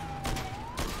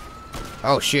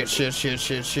 Oh shit, shit, shit,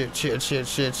 shit, shit, shit, shit,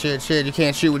 shit, shit, shit. You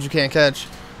can't shoot what you can't catch.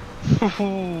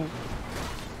 Oh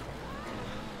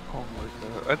my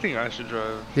god. I think I should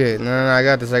drive. Yeah, no, I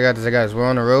got this, I got this, I got this. We're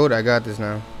on the road, I got this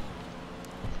now.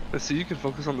 Let's see, you can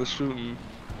focus on the shooting.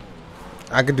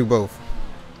 I could do both.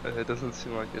 It doesn't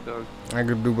seem like it, dog. I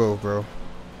could do both, bro.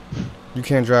 You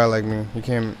can't drive like me. You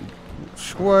can't.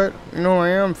 What? You know who I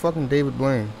am? Fucking David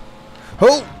Blaine.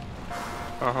 Oh!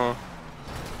 Uh-huh.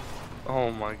 Oh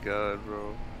my god,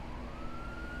 bro.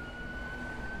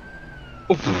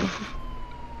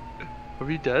 Are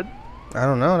we dead? I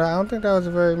don't know. I don't think that was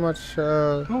a very much.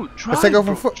 No, drive, let's take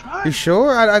over foot. You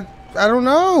sure? I don't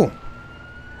know.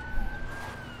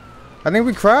 I think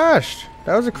we crashed.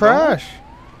 That was a crash. No.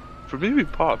 For me, we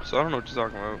popped, so I don't know what you're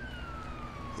talking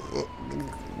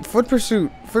about. Foot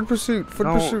pursuit. Foot pursuit. Foot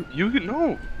no, pursuit. You can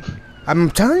no. I'm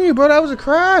telling you, bro. That was a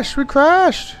crash. We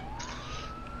crashed.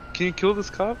 Can you kill this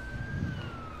cop?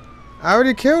 I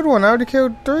already killed one. I already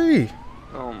killed 3.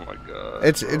 Oh my god.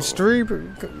 It's 3.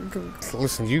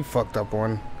 Listen, you fucked up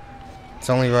one. It's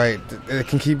only right. It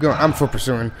can keep going. I'm foot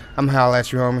pursuing. I'm howl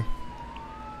at you, homie.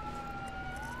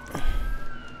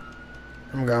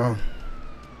 I'm going.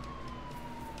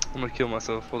 I'm gonna kill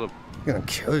myself. Hold up. You're gonna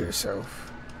kill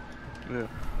yourself. Yeah.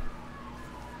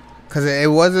 Cause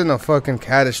it wasn't a fucking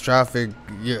catastrophic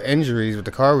injuries, but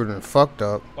the car would have been fucked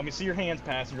up. Let me see your hands,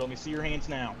 passenger. Let me see your hands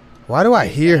now. Why do I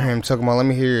hear him talking about? Let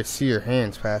me see your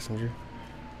hands, passenger.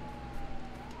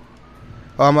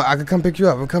 Oh, I could come pick you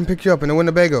up. I'll come pick you up in a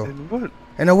Winnebago. In what?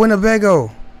 In a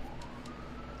Winnebago.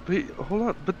 Wait, hold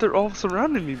on. But they're all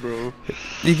surrounding me, bro.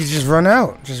 You could just run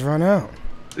out. Just run out.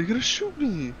 They're gonna shoot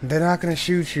me. They're not gonna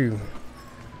shoot you.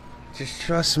 Just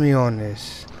trust me on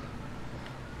this.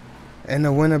 In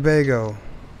the Winnebago.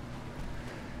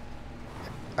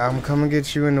 I'm coming to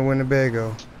get you in the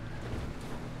Winnebago.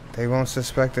 They won't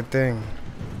suspect a thing.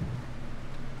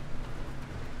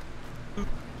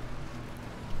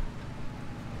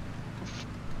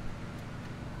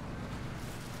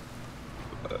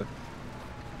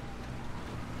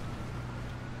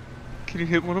 Can you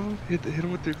hit one of them? Hit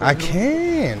him with your gun. I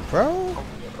can, bro.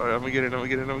 Alright, I'm gonna get in. I'm gonna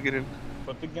get in. I'm gonna get in.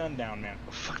 Put the gun down, man.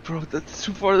 Oh, fuck, bro. That's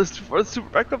too far. That's too far. That's too far.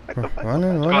 Back up. Back up. Back Run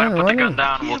in, up. Go ahead and put the gun run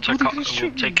down. We'll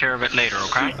take care of it later,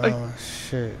 okay? Oh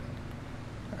shit.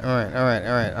 Alright.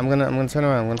 I'm gonna turn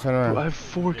around. Bro, I have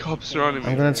 4 cops surrounding me.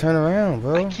 I'm gonna turn around,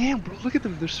 bro. I can't, bro. Look at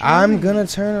them. They're surrounding me. I'm gonna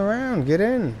turn around. Get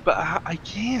in. But I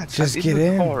can't. Just I'm get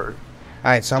in. in. The car.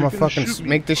 Alright, so I'm gonna fucking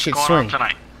make this shit swing.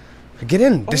 Tonight? Get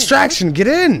in. Distraction. Get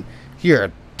in. You're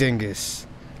a dingus.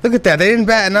 Look at that. They didn't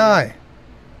bat an eye.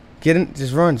 Get in.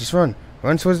 Just run. Just run.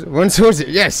 Run towards it.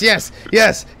 Yes.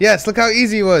 Look how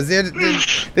easy it was. They're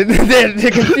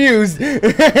confused.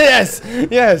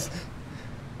 Yes.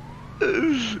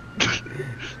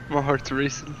 My heart's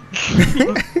racing.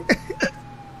 How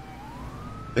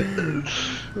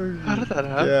did that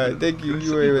happen? Yeah, thank you.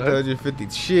 You were with 150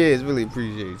 cheers. Really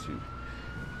appreciate you.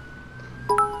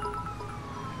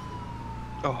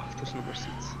 Oh, there's no more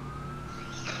seats.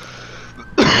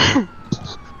 I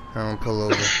don't pull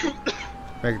over.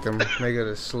 Make it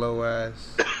a slow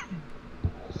ass.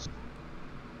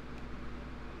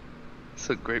 It's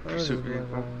a great pursuit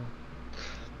vehicle.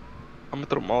 I'm gonna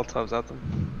throw Molotovs at them.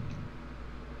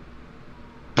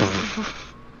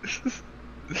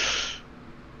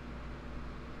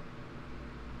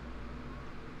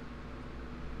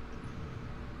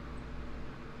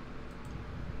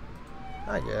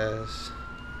 I guess.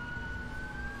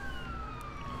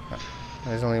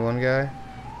 There's only one guy?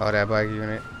 Oh, that bike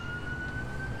unit.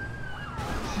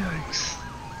 Yikes.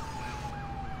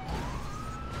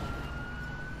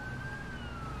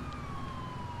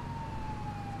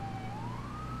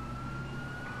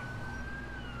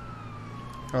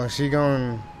 Oh, is she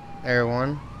going Air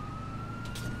 1?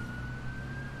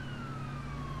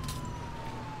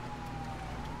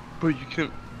 But you can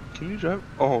you drive?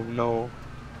 Oh no.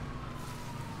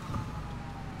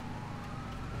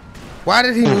 Why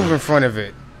did he move in front of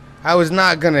it? I was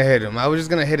not gonna hit him. I was just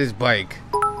gonna hit his bike.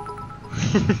 Are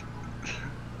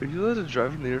you allowed to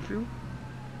drive in the airfield?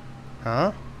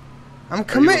 Huh? I'm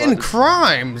committing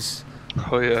crimes.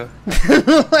 Oh yeah.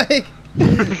 Like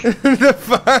the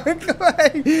fuck?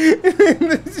 Like,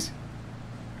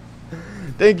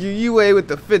 thank you, UA with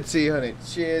the 1500.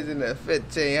 Cheers in the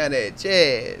 1500.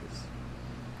 Cheers.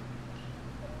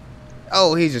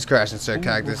 Oh, he just crashed into a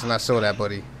cactus, and I saw that,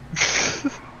 buddy.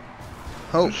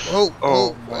 Oh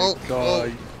my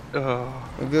god.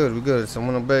 We're good, we're good.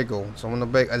 Someone a bagel. Someone a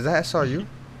bagel. Is that SRU?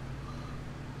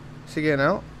 She getting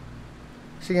out?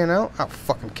 She getting out? I'll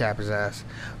fucking cap his ass.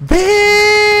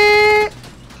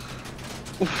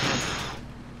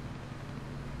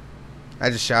 I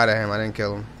just shot at him. I didn't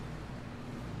kill him.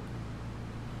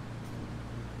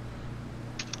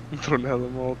 I'm throwing hella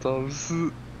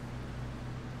Molotovs.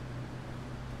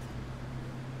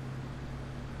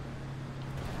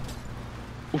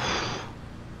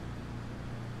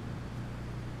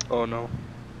 Oh no.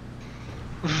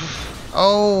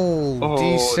 Oh,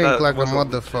 desync like a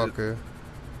wasn't motherfucker.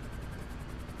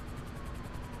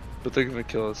 But they're gonna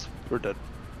kill us. We're dead.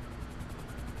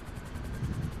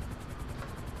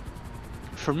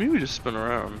 For me, we just spin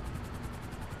around.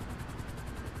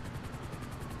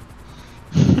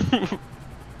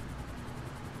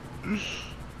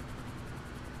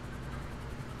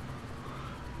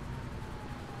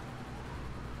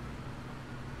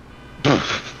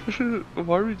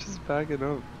 Why are we just backing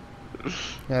up?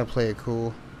 Gotta play it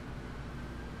cool.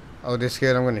 Oh, they're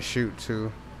scared I'm gonna shoot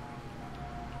too.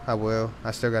 I will.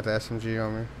 I still got the SMG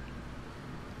on me.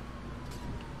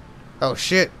 Oh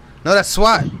shit! No, that's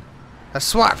SWAT. That's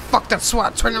SWAT. Fuck that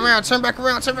SWAT. Turn around. Turn back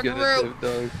around. Turn back around.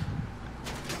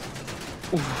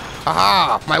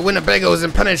 Aha! My Winnebago's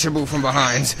impenetrable from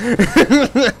behind.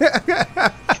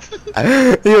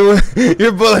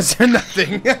 Your bullets are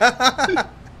nothing.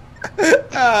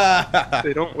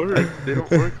 They don't work. They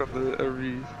don't work on the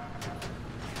every.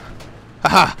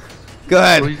 Aha! Go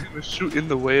ahead. So he's gonna shoot in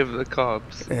the way of the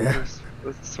cops. Yeah.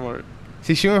 That's smart. Is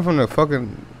he shooting from the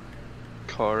fucking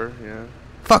car? Yeah.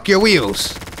 Fuck your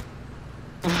wheels.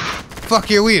 Fuck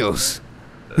your wheels.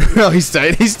 No, he's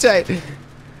tight. He's tight.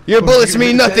 Your bullets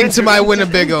mean nothing to my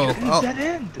Winnebago.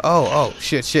 Oh,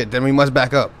 shit. Then we must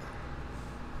back up.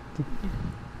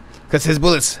 Because his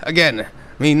bullets, again,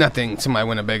 mean nothing to my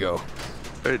Winnebago.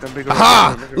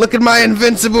 Aha! Look at my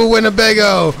invincible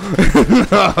Winnebago! Go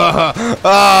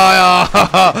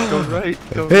right.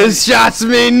 His shots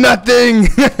mean nothing!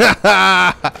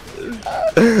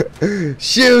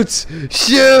 Shoot!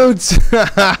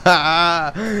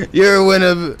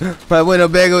 My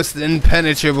Winnebago's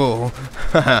impenetrable.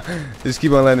 Just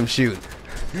keep on letting him shoot.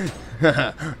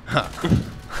 But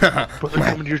they're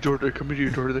coming to your door. They're coming to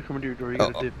your door. You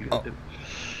gotta dip.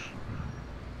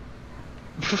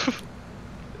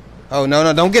 Oh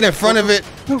no! Don't get in front of it.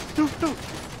 No.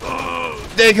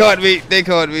 They caught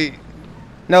me.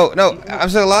 No. I'm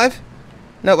still alive.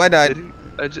 Nope, I died.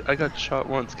 I got shot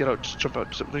once. Get out. Just jump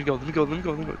out. Let me go.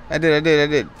 I did.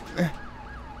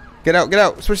 Get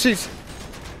out. Switch seats.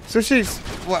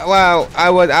 Wow.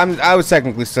 I was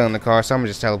technically still in the car, so I'm gonna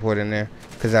just teleport in there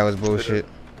because that was bullshit.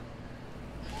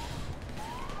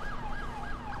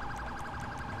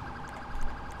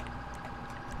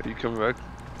 Are you coming back?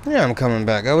 Yeah, I'm coming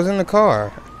back. I was in the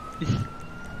car.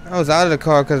 I was out of the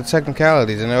car because of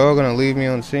technicalities, and they're all gonna leave me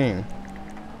on scene.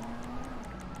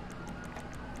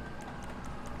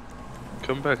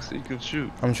 Come back so you can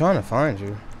shoot. I'm trying to find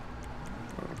you.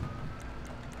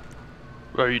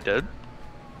 Are you dead?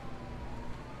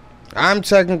 I'm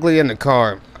technically in the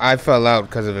car. I fell out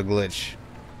because of a glitch.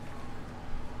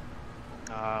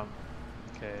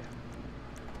 Okay.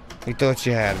 You thought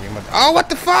you had me. Oh, what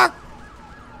the fuck?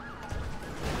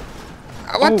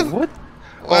 What the? What?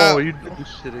 Wow. Oh, you did this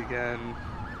shit again.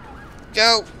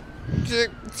 Yo,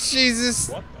 Jesus.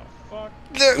 What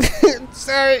the fuck?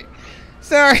 Sorry.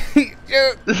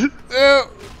 Yo.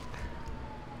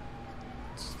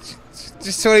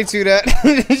 Just 22 that.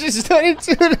 Just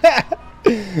 22 that.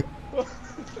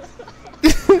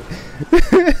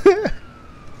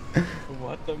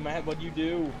 What the man? What'd you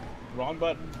do? Wrong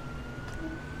button.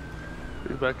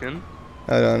 You back in?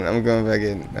 Hold on, I'm going back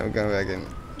in.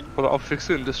 Hold on, I'll fix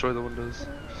it and destroy the windows.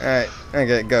 Alright,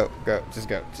 okay, go. Just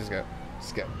go.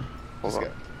 Hold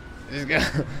on.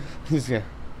 Just go.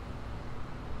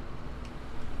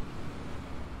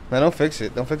 No, don't fix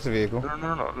it. Don't fix the vehicle.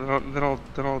 No. Then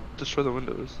I'll destroy the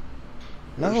windows.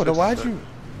 No, then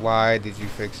why did you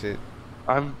fix it?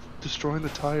 I'm destroying the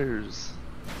tires.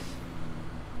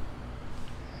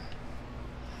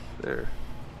 There.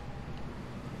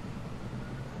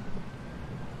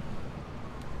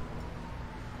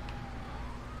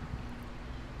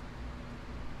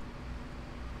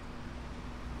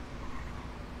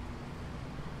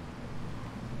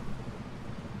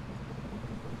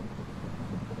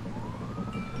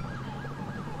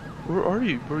 Where are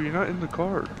you, bro? You're not in the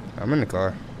car. I'm in the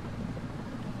car.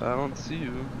 I don't see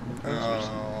you.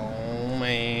 Oh,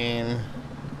 man.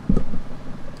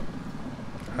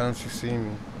 How don't you see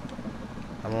me?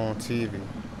 I'm on TV.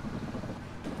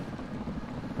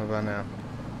 What about now?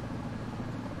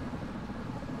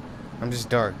 I'm just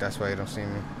dark, that's why you don't see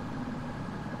me.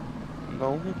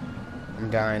 No.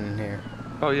 I'm dying in here.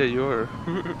 Oh yeah, you are.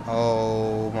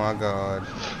 Oh my god.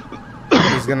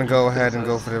 He's gonna go ahead and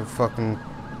go for the fucking...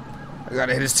 I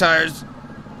gotta hit his tires.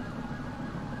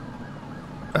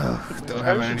 Ugh, don't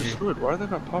have energy. Destroyed? Why are they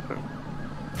not popping?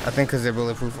 I think because they're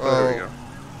bulletproof. Oh, there we go.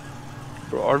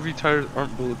 Bro, RV tires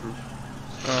aren't bulletproof.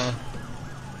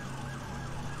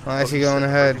 Why is he going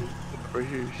ahead? Right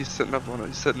here. He's setting up on it.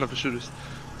 He's setting up the shooters.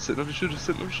 Setting up the shooters.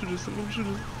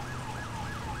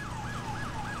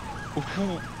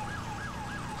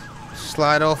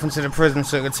 Slide off into the prison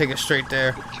so I can take it straight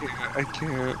there. I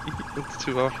can't. It's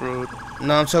too off-road.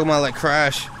 No, I'm talking about like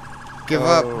crash. Give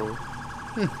up.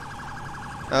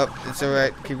 Oh, it's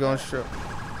alright. Keep going straight.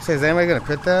 Say, is anybody gonna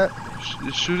pit that?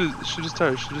 Shoot his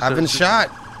tires. I've been shot.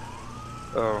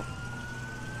 Oh.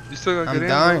 You still gotta I'm get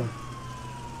dying.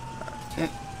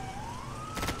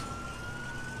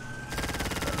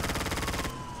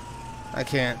 I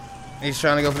can't. He's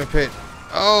trying to go for the pit.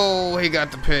 Oh, he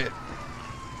got the pit.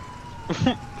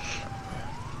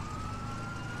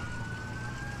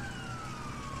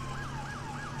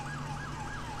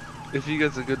 If he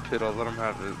gets a good pit, I'll let him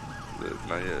have it. But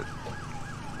not yet.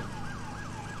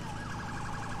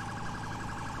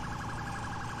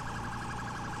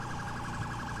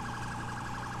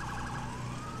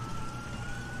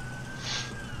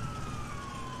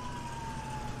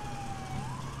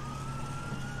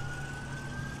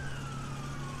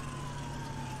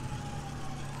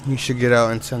 You should get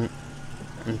out in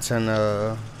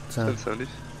 1070s?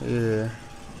 Yeah.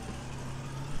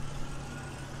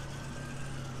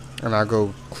 And I'll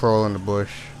go crawl in the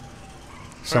bush.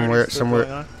 Somewhere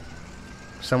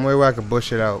where I can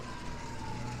bush it out.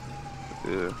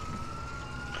 Yeah.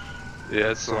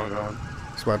 Yeah, it's long gone.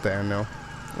 It's about to end now.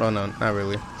 Oh no, not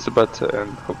really. It's about to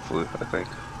end, hopefully, I think.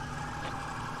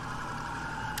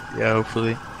 Yeah,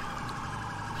 hopefully.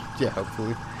 Yeah,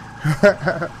 hopefully.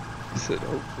 I said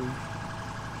hopefully.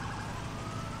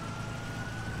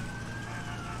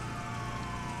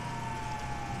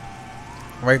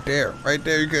 Right there,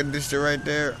 you could ditch it right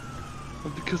there.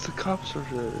 Because the cops are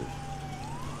there.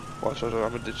 Watch, I'm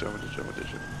gonna ditch it.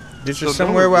 Ditch it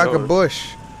somewhere where I could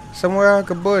bush. Somewhere I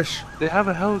could bush. They have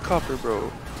a helicopter,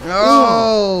 bro.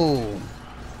 Oh!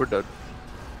 We're done.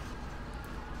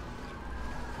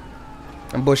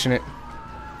 I'm bushing it.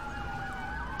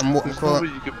 There's no way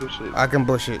you can push it. I can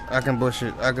bush it.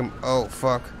 Oh,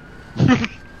 fuck.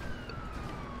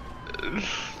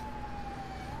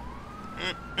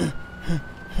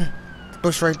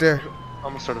 Bush right there.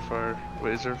 I'm gonna start a fire.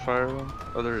 Wait, is there a fire alarm?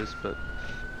 Oh, there is, but...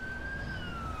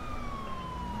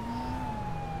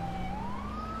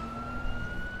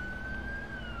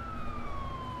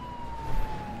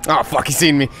 Oh, fuck, he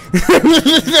seen me. He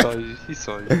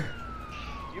saw you.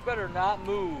 You better not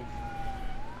move.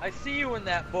 I see you in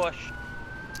that bush.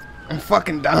 I'm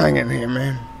fucking dying in here,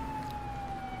 man.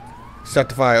 Start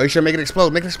the fire. Oh, you should make it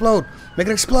explode. Make it explode. Make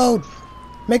it explode.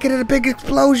 Make it a big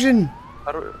explosion.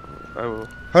 I will.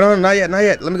 Hold on, not yet.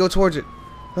 Let me go towards it.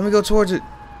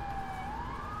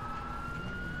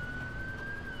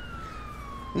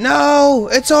 No,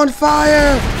 it's on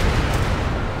fire.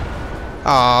 Oh,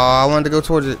 I wanted to go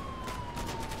towards it.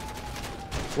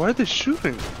 Why are they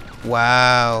shooting?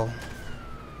 Wow.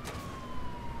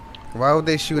 Why would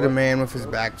they shoot a man with his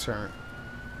back turned?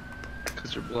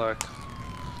 Because you're black.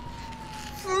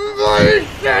 Somebody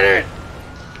said it!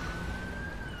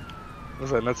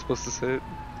 Was I not supposed to say it?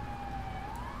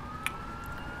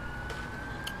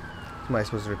 Am I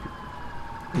supposed to repeat?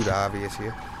 Do the obvious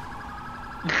here.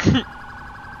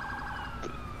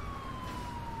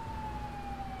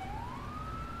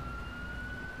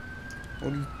 All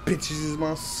these bitches is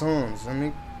my sons. I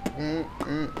mean,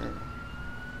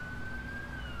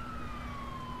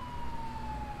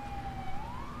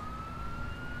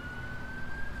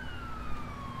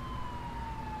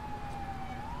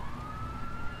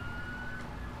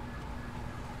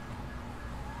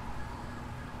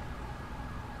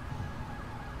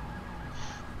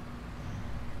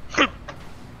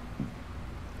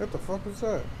 What the fuck was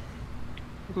that?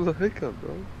 It was a hiccup,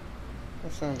 bro.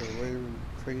 That sounded way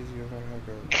crazier than a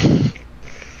hiccup.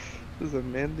 It was a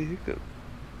manly hiccup.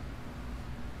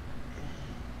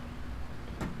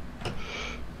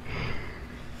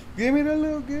 Give me the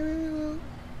loot, give me the loot.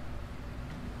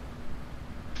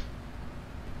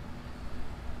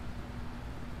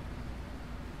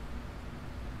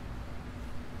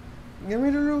 Give me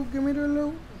the loot, give me the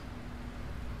loot.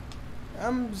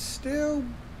 I'm still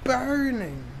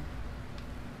burning.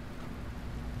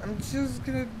 I'm just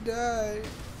gonna die.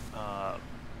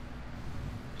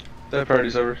 That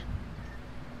party's over.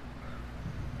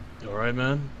 You alright,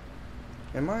 man?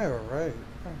 Am I alright?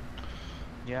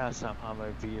 Yeah, somehow my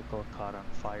vehicle caught on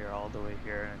fire all the way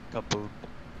here and kaboom.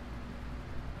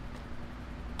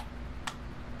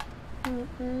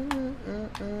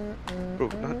 Bro,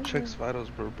 not checks vitals,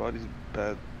 bro. Body's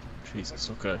bad. Jesus,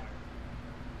 okay.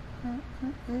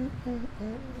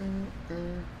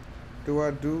 Do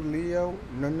I do Leo?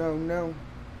 No, no, no.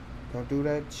 Don't do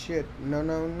that shit. No,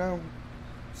 no, no.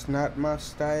 It's not my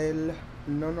style.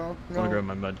 No, no, I'm gonna no. grab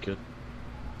my med kit.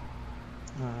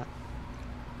 Alright.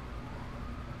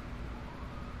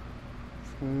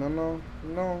 No, no,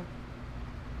 no.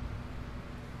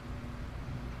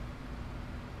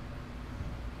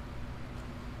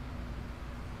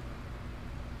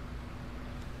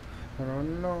 No,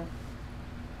 no.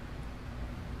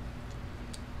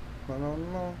 No,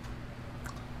 no.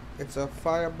 It's a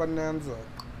fire bonanza.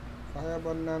 Fire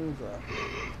bonanza.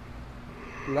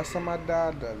 Less of my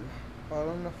daddy. All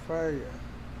on the fire.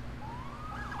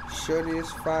 Shorty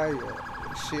is fire.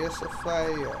 She is a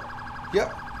fire.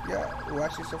 Yeah, yeah. Why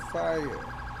she's a fire?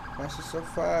 Why she's a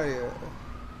fire?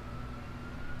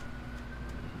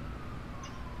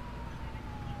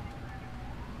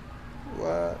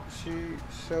 What she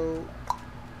so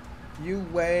you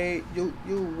wait with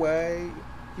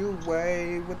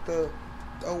the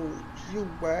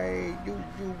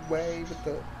you wait with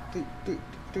the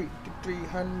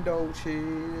 300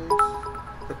 cheers,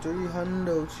 the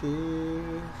 300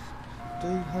 cheers,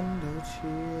 300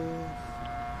 cheers.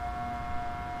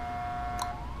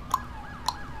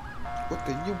 What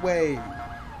the you wait?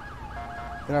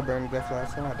 Did I burn that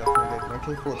last time? I definitely did. My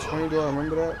K420, do I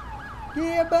remember that?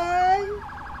 Yeah, boy.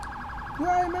 Do I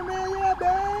remember that? Yeah,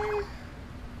 boy.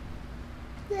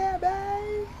 Yeah,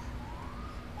 boy.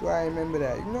 Do I remember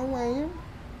that? You know who I am?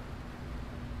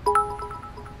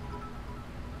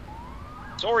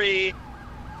 Sorry.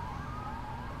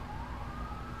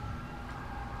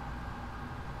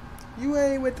 You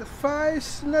ain't with the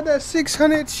fives, another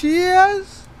 600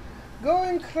 cheers.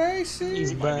 Going crazy.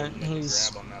 He's burnt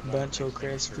so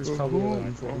crazy. He's probably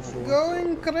 1144.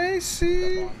 Going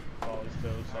crazy.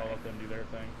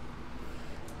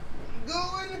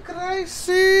 Going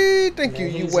crazy. Thank you,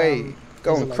 UA.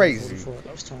 Going crazy.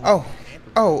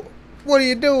 Oh, what are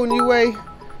you doing, UA?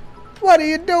 What are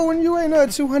you doing, UA?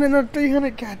 Another 200, another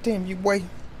 300. Goddamn, UA.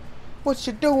 What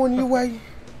you doing, UA?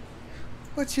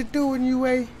 What you doing,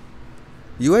 UA?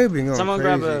 UA been going Someone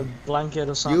crazy. grab a blanket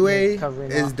or something. UA up.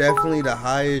 is definitely the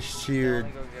highest cheered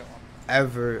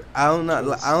ever. I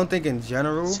don't think in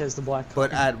general,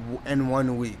 but in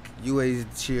 1 week, UA's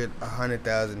cheered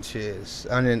 100,000 cheers,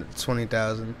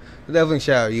 120,000. Definitely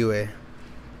shout out UA.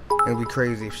 It'd be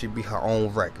crazy if she beat her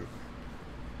own record.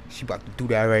 She about to do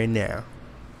that right now.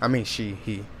 I mean,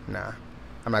 he. Nah,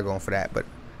 I'm not going for that. But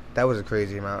that was a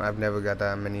crazy amount. I've never got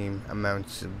that many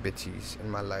amounts of bitches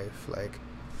in my life. Like,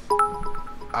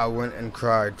 I went and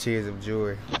cried tears of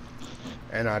joy.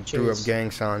 And I threw up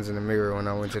gang signs in the mirror when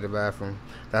I went to the bathroom.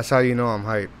 That's how you know I'm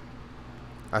hype.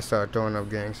 I started throwing up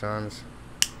gang signs.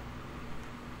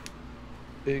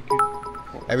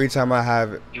 Every time I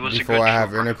have, before I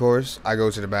have intercourse, I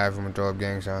go to the bathroom and throw up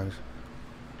gang signs.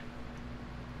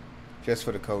 Just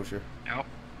for the culture. Yep.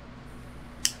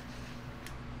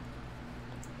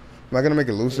 Am I gonna make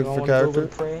it lucid for character?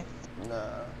 Pray?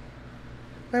 Nah.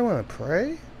 I wanna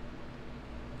pray?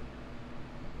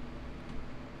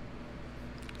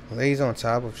 Lays on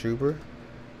top of Trooper.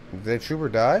 Did the Trooper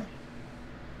die?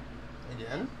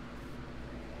 Again?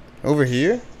 Over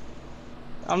here?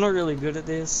 I'm not really good at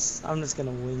this. I'm just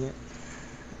gonna wing it.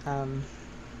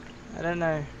 I don't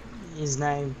know his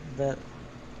name, but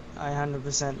I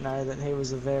 100% know that he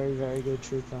was a very, very good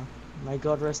trooper. May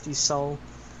God rest his soul.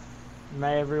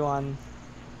 May everyone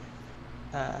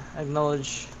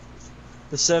acknowledge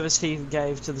the service he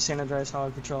gave to the San Andreas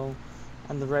Highway Patrol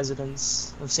and the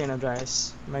residents of San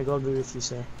Andreas. May God be with you,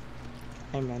 sir.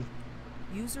 Amen.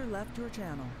 User left your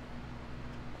channel.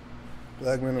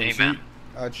 Black men don't cheat.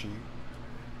 I cheat.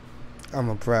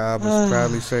 I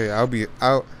proudly say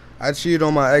I cheated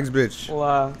on my ex bitch.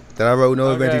 Well, that I wrote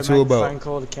no event to about. Phone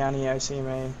call to county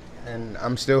OCMA. And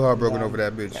I'm still heartbroken over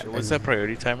that bitch. What's that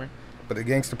priority timer? But the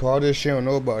gangster part of this, she don't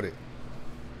know about it.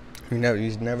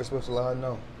 He's never supposed to let her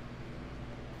know.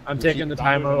 I'm taking the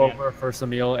timer over for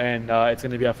Samil, and it's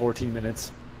going to be at 14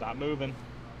 minutes. Stop moving.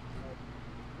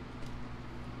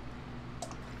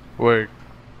 Word.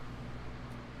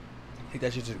 Take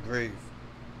that shit to the grave.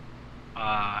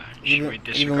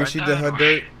 Even when she did her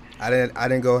dirt, I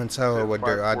didn't go and tell her what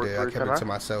dirt I did. I kept it to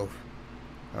myself.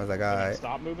 I was like, all right.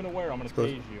 Stop moving away, or I'm gonna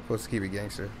tase you. Supposed to keep it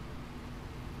gangster.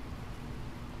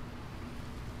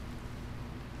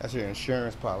 That's your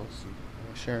insurance policy.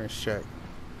 Insurance check.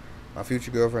 My future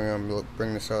girlfriend gonna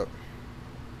bring this up.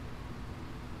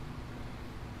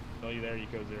 Oh, you there? You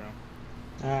go 0.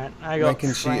 Alright, I got. Man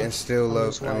can cheat and still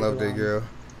love their girl.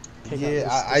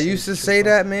 Yeah, I used to say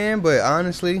that, man, but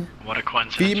honestly, what a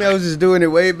coincidence. Females is doing it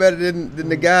way better than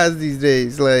the guys these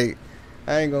days. Like,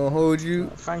 I ain't gonna hold you.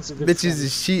 Bitches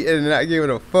is cheating and not giving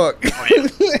a fuck.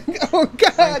 Oh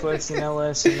God,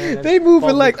 they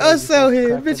moving like us out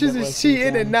here. Bitches is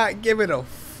cheating and not giving a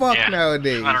fuck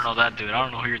nowadays. I don't know that dude. I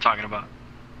don't know who you're talking about.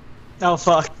 Oh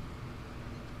fuck.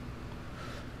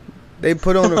 They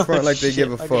put on the front like they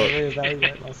give a fuck.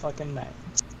 My fucking name.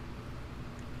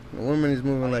 The woman is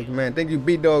moving like, man, thank you,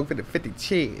 B-Dog, for the 50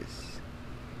 cheers.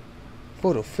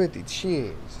 For the 50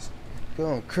 cheers.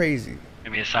 Going crazy.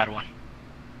 Give me a side one.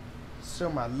 Show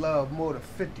my love more than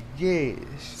 50 years.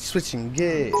 Switching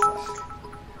gears.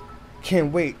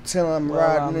 Can't wait till I'm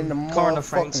riding in the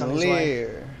motherfucking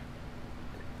Lear.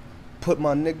 Put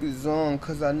my niggas on,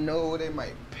 cause I know they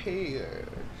might pay us.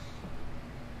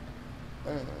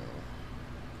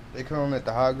 They calling it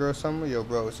the hot girl summer? Yo,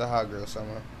 bro, it's a hot girl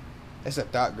summer. It's a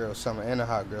dot girl summer and a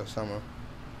hot girl summer.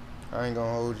 I ain't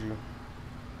gonna hold you.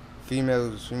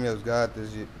 Females got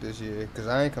this year, cause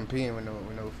I ain't competing with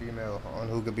no female on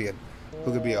who could be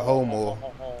a homo.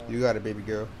 You got it, baby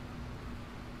girl.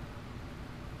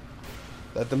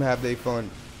 Let them have their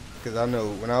fun, cause I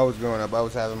know when I was growing up, I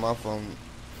was having my fun.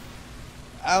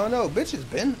 I don't know, bitches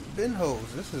been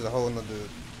hoes. This is a whole nother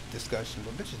discussion,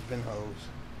 but bitches been hoes.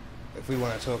 If we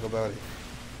want to talk about it,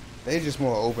 they just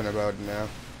more open about it now.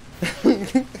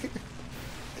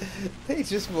 They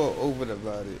just more open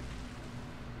about it.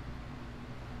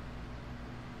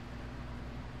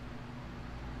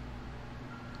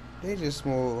 They just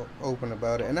more open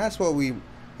about it, and that's what we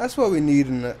need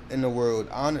in the world.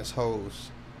 Honest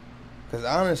hoes, cause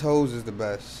honest hoes is the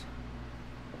best.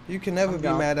 You can never be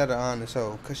mad at an honest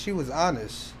hoe, cause she was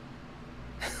honest.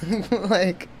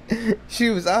 Like, she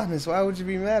was honest. Why would you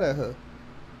be mad at her?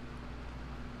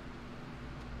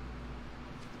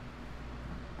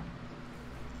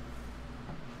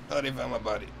 Oh, they found my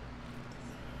body.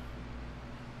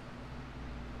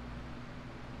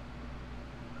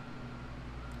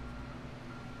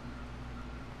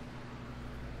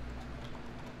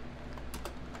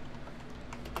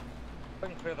 We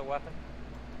can clear the weapon.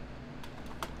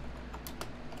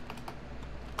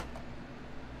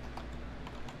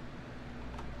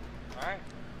 Alright.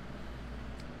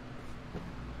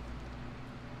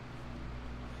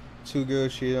 2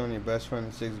 girls cheated on your best friend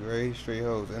in 6th grade, straight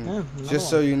hoes. And just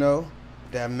so you know,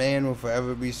 that man will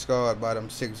forever be scarred by them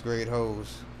 6th grade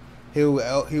hoes. He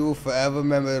will forever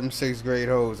remember them 6th grade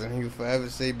hoes, and he will forever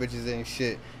say bitches ain't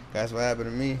shit. That's what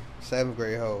happened to me. 7th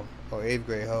grade hoe or 8th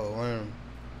grade hoe, one of them.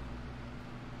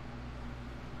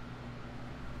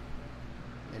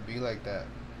 It be like that.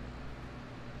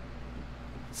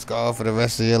 Scar for the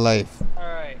rest of your life.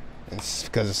 Alright. It's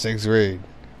because of 6th grade.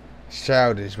 It's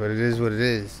childish, but it is what it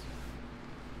is.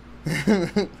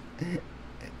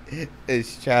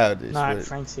 It's childish. Nah,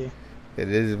 Frank's here. It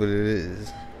is what it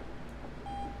is.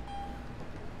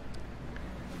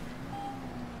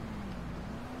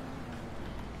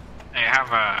 They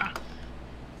have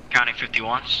counting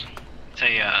 51s.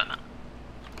 Say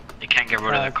they can't get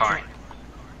rid of the car.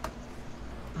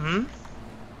 Hmm?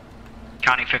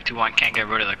 County 51 can't get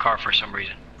rid of the car for some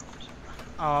reason.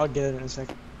 Oh, I'll get it in a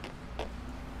second.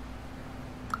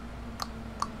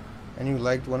 And you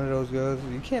liked one of those girls?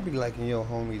 You can't be liking your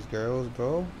homies' girls,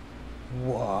 bro.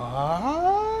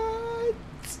 What?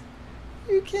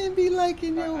 You can't be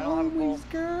liking your homies'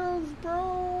 girls,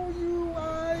 bro. You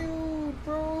wild,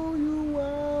 bro. You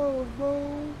wild,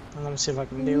 bro. Let me see if I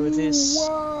can deal with this.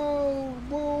 Wild,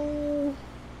 bro.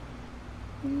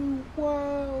 You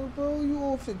wild, bro. You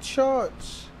off the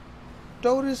charts.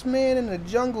 Throw this man in the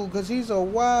jungle because he's a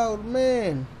wild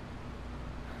man.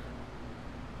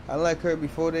 I like her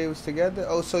before they was together.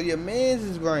 Oh, so your mans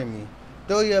is grimy.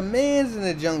 Throw your mans in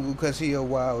the jungle because he a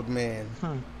wild man.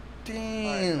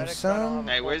 Damn, son.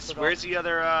 Hey, where's the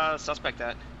other suspect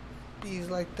at? He's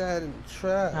like that in the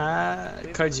trap.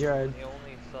 Code Zero. The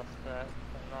only suspect.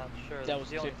 I'm not sure. That was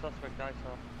the only suspect I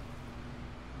saw.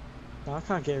 No, I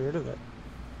can't get rid of it.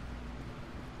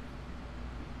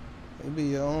 It be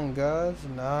your own guys?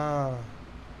 Nah.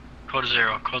 Code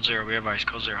 0, we advise,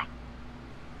 code 0.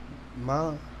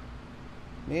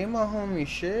 Me and my homie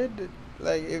shared,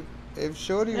 like, if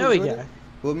Shorty There was we with go. it,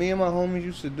 what me and my homies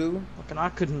used to do, Fucking I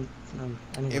couldn't.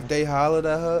 Anyway. if they hollered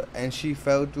at her and she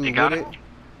fell through with it,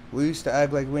 we used to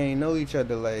act like we ain't know each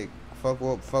other, like, fuck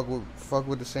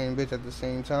with the same bitch at the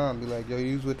same time. Be like, yo,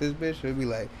 you was with this bitch? They'd be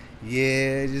like,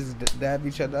 yeah, just dab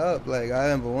each other up. Like, I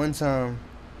remember one time,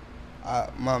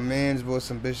 my mans brought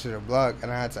some bitch to the block,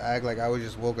 and I had to act like I was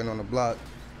just walking on the block.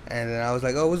 And then I was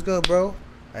like, oh, what's good, bro?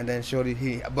 And then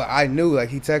Shorty, but I knew, like,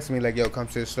 he texted me, like, yo, come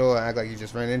to the store and act like you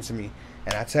just ran into me.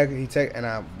 And and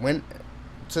I went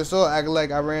to the store, act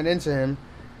like I ran into him,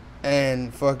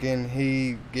 and fucking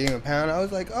he gave him a pound. I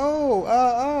was like,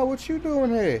 oh, what you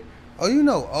doing here? Oh, you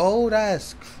know,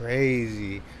 that's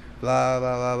crazy. Blah,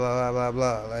 blah, blah, blah, blah,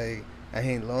 blah, blah. Like, and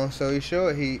he, long story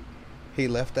short, he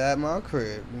left at my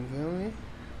crib, you feel me?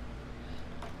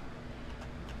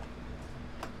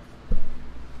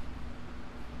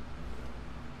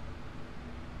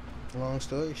 Long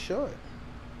story short.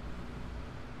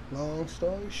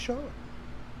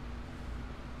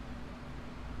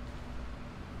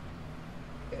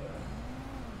 Yeah.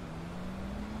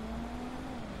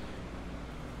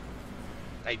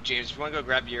 Hey James, if you want to go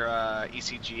grab your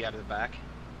ECG out of the back.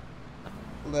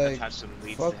 Like, have some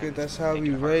leads fuck to it, that's how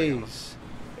we raise.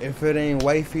 If it ain't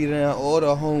wifey, then all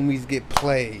the homies get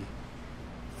played.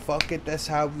 Fuck it, that's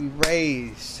how we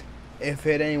raise. If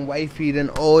it ain't wifey, then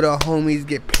all the homies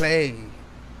get played.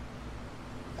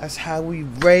 That's how we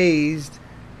raised.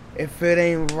 If it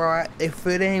ain't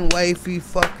wifey,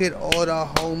 fuck it, all the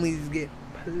homies get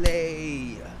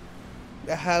played.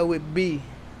 That's how it be.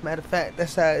 Matter of fact,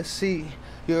 that's how it see.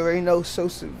 You already know, so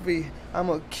severe.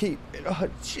 I'ma keep it a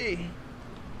G.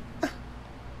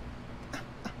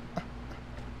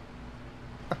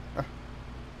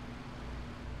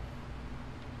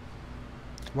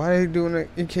 Why are they doing an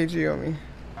EKG on me?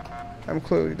 I'm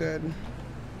clearly dead.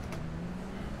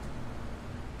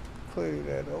 Clearly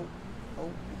dead. Oh.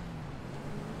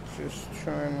 Just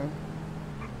trying to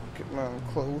get my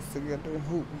clothes together.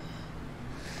 Hoop.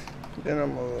 Then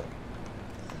I'm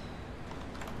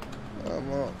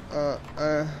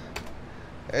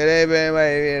it ain't been my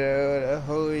the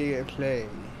whole year play.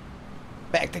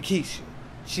 Back to Keisha.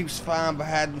 She was fine but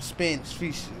had them Spanish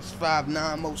features.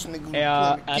 5'9", most niggas. Hey,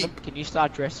 Adam, can you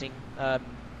start dressing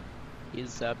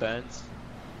his burns?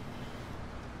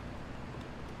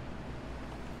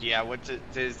 Yeah,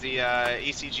 does the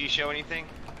ECG show anything?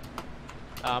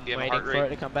 I'm waiting for it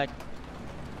to come back.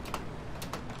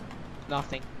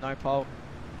 Nothing, no pulse.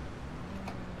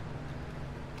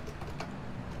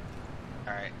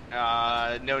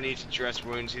 Alright, no need to dress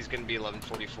wounds. He's gonna be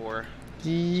 11:44.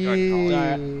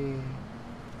 Yeah.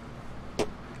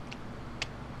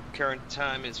 Current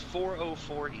time is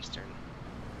 4:04 Eastern.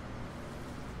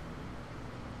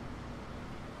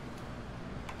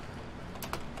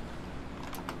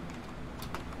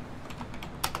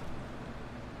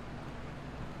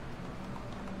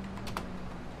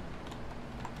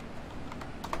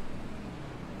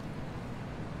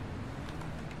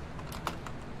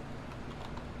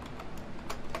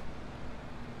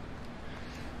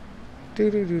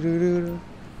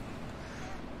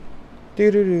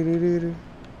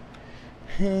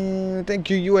 Thank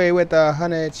you, UA, with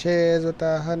 100 chairs, with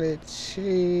 100 chairs.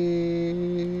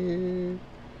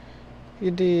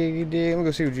 You dig. I'm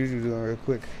gonna see what Juju doing real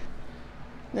quick.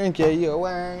 Thank you,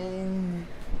 UA.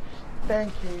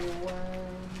 Thank you, UA.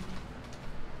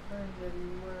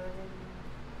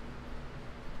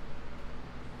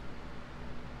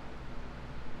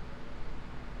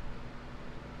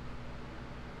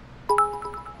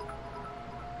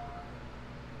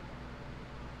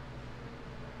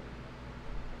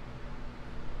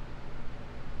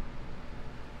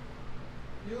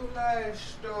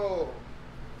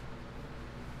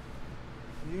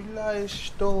 You lie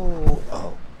stole.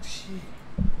 Oh shit.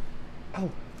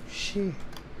 Oh shit.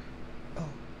 Oh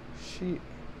shit.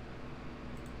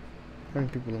 How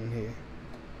many people in here?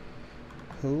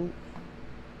 Who?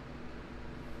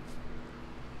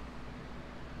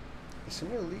 Did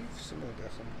Samuel leave? Samuel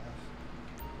definitely left.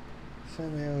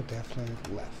 Samuel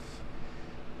definitely left.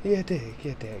 Yeah, dig.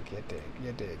 Yeah, dig. Yeah, dig.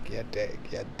 Yeah, dig. Yeah, dig.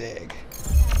 Yeah, dig.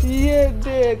 Yeah,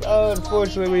 dig. Oh,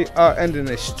 unfortunately, we are ending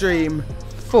the stream.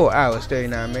 4 hours,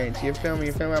 39 minutes. You feel me?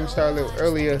 You feel me? I'm starting a little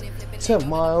earlier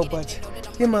tomorrow, but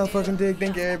you motherfucking dig.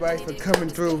 Thank you everybody for coming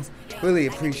through. Really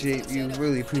appreciate you.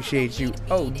 Really appreciate you.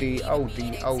 OD,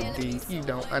 OD, OD. You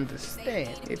don't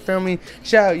understand. You feel me?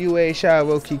 Shout out UA, shout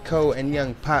out Roki Cole, and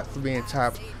Young Pop for being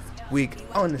top week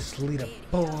on this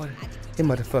leaderboard. You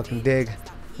motherfucking dig.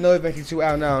 No Vinci 2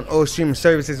 out now on all streaming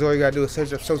services. All you gotta do is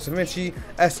search up Sosa Vinci,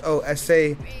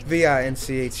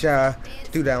 SOSAVINCHI.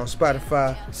 Do that on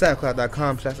Spotify,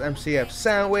 SoundCloud.com/MCF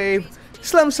Soundwave.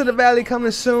 Slums to the Valley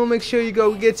coming soon. Make sure you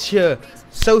go get your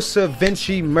Sosa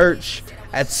Vinci merch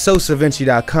at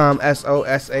SosaVinci.com,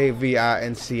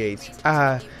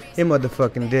 SOSAVINCHI. You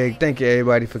motherfucking dig. Thank you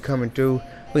everybody for coming through.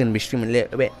 We're gonna be streaming a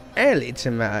little bit early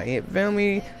tomorrow. You feel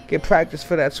me? Get practice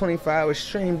for that 24-hour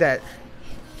stream that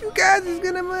you guys is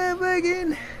gonna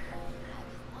motherfucking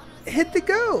hit the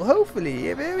goal, hopefully.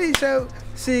 You feel me? So,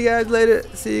 see you guys later.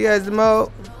 See you guys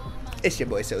tomorrow. It's your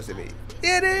boy Sosa V.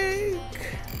 Yeah, dig.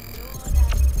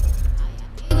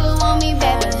 Want me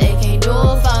back, but they can't do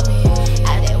it for me.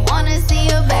 I didn't wanna see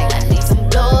you back. I need some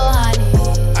blow,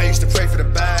 honey. I used to pray for the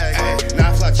bag.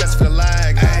 Now I fly just for the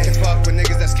lag. Can fuck with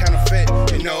niggas that's counterfeit.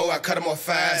 You know I cut them off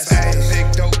fast.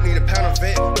 Big dope, need a pound of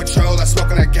it. Patrol, I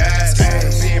smoking that gas.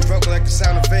 Being broke like the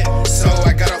sound of it. So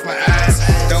I got off my ass.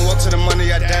 Don't walk to the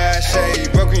money, I dash. You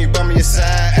broken, you bum me your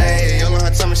side. All on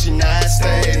her tummy, she nasty.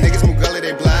 Niggas move gully,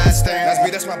 they blasting. That's me,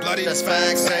 that's my bloody, that's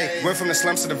facts. Went from the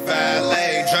slums to the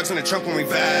valet. Drugs in the trunk when we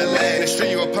valet. In the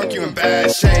street, you a punk, you in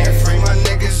bad shape. Free my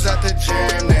niggas out the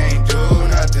jam, they ain't do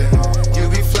nothing. You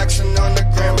be flexing on the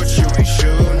gram, but you ain't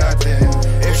shoot nothing.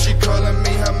 If she calling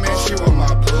me her man, she want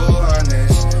my blue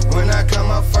harness. When I come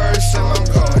out first, I'm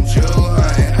going jewel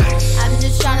hunting. I'm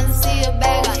just trying to see a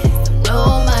bag. I need some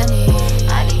no money.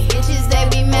 All these bitches, they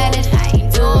be mad and I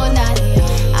ain't doing nothing.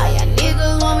 All y'all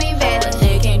niggas want me back, but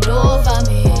they can't do it for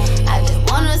me. I just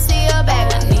wanna see a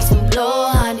bag. I need some blow,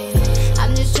 honey.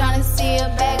 I'm just trying to see a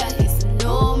bag. I need some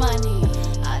no money.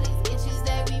 All these bitches,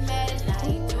 they be mad and I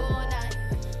ain't doing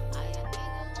nothing. All y'all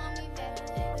niggas want me back, but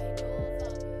they can't do it for me.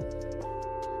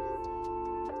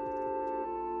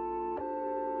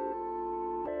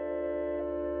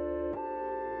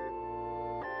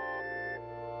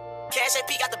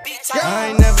 I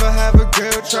ain't never have a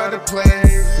girl try to play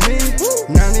me.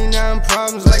 99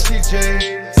 problems like TJ.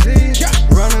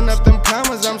 Running up them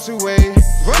commas, I'm too way.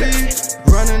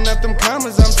 Running up them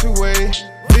commas, I'm too way.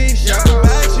 Shot the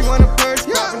bag, she want a purse.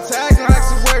 Popping tags and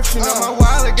racks of work. She know my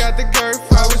wallet got the girth.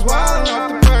 I was wildin'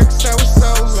 off the perks, that was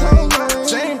so lame.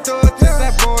 Same thoughts as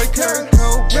that boy Kurt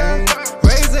Cobain.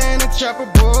 Razor in the chopper,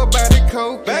 boy by the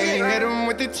cocaine. Hit him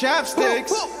with the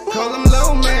chopsticks. Call him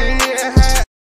low